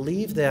we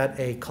believe that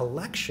a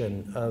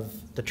collection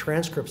of the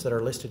transcripts that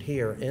are listed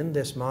here in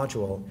this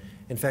module,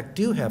 in fact,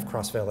 do have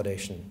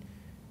cross-validation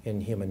in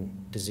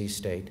human disease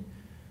state.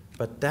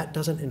 But that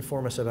doesn't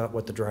inform us about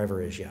what the driver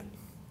is yet,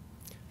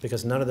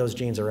 because none of those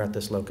genes are at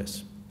this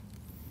locus.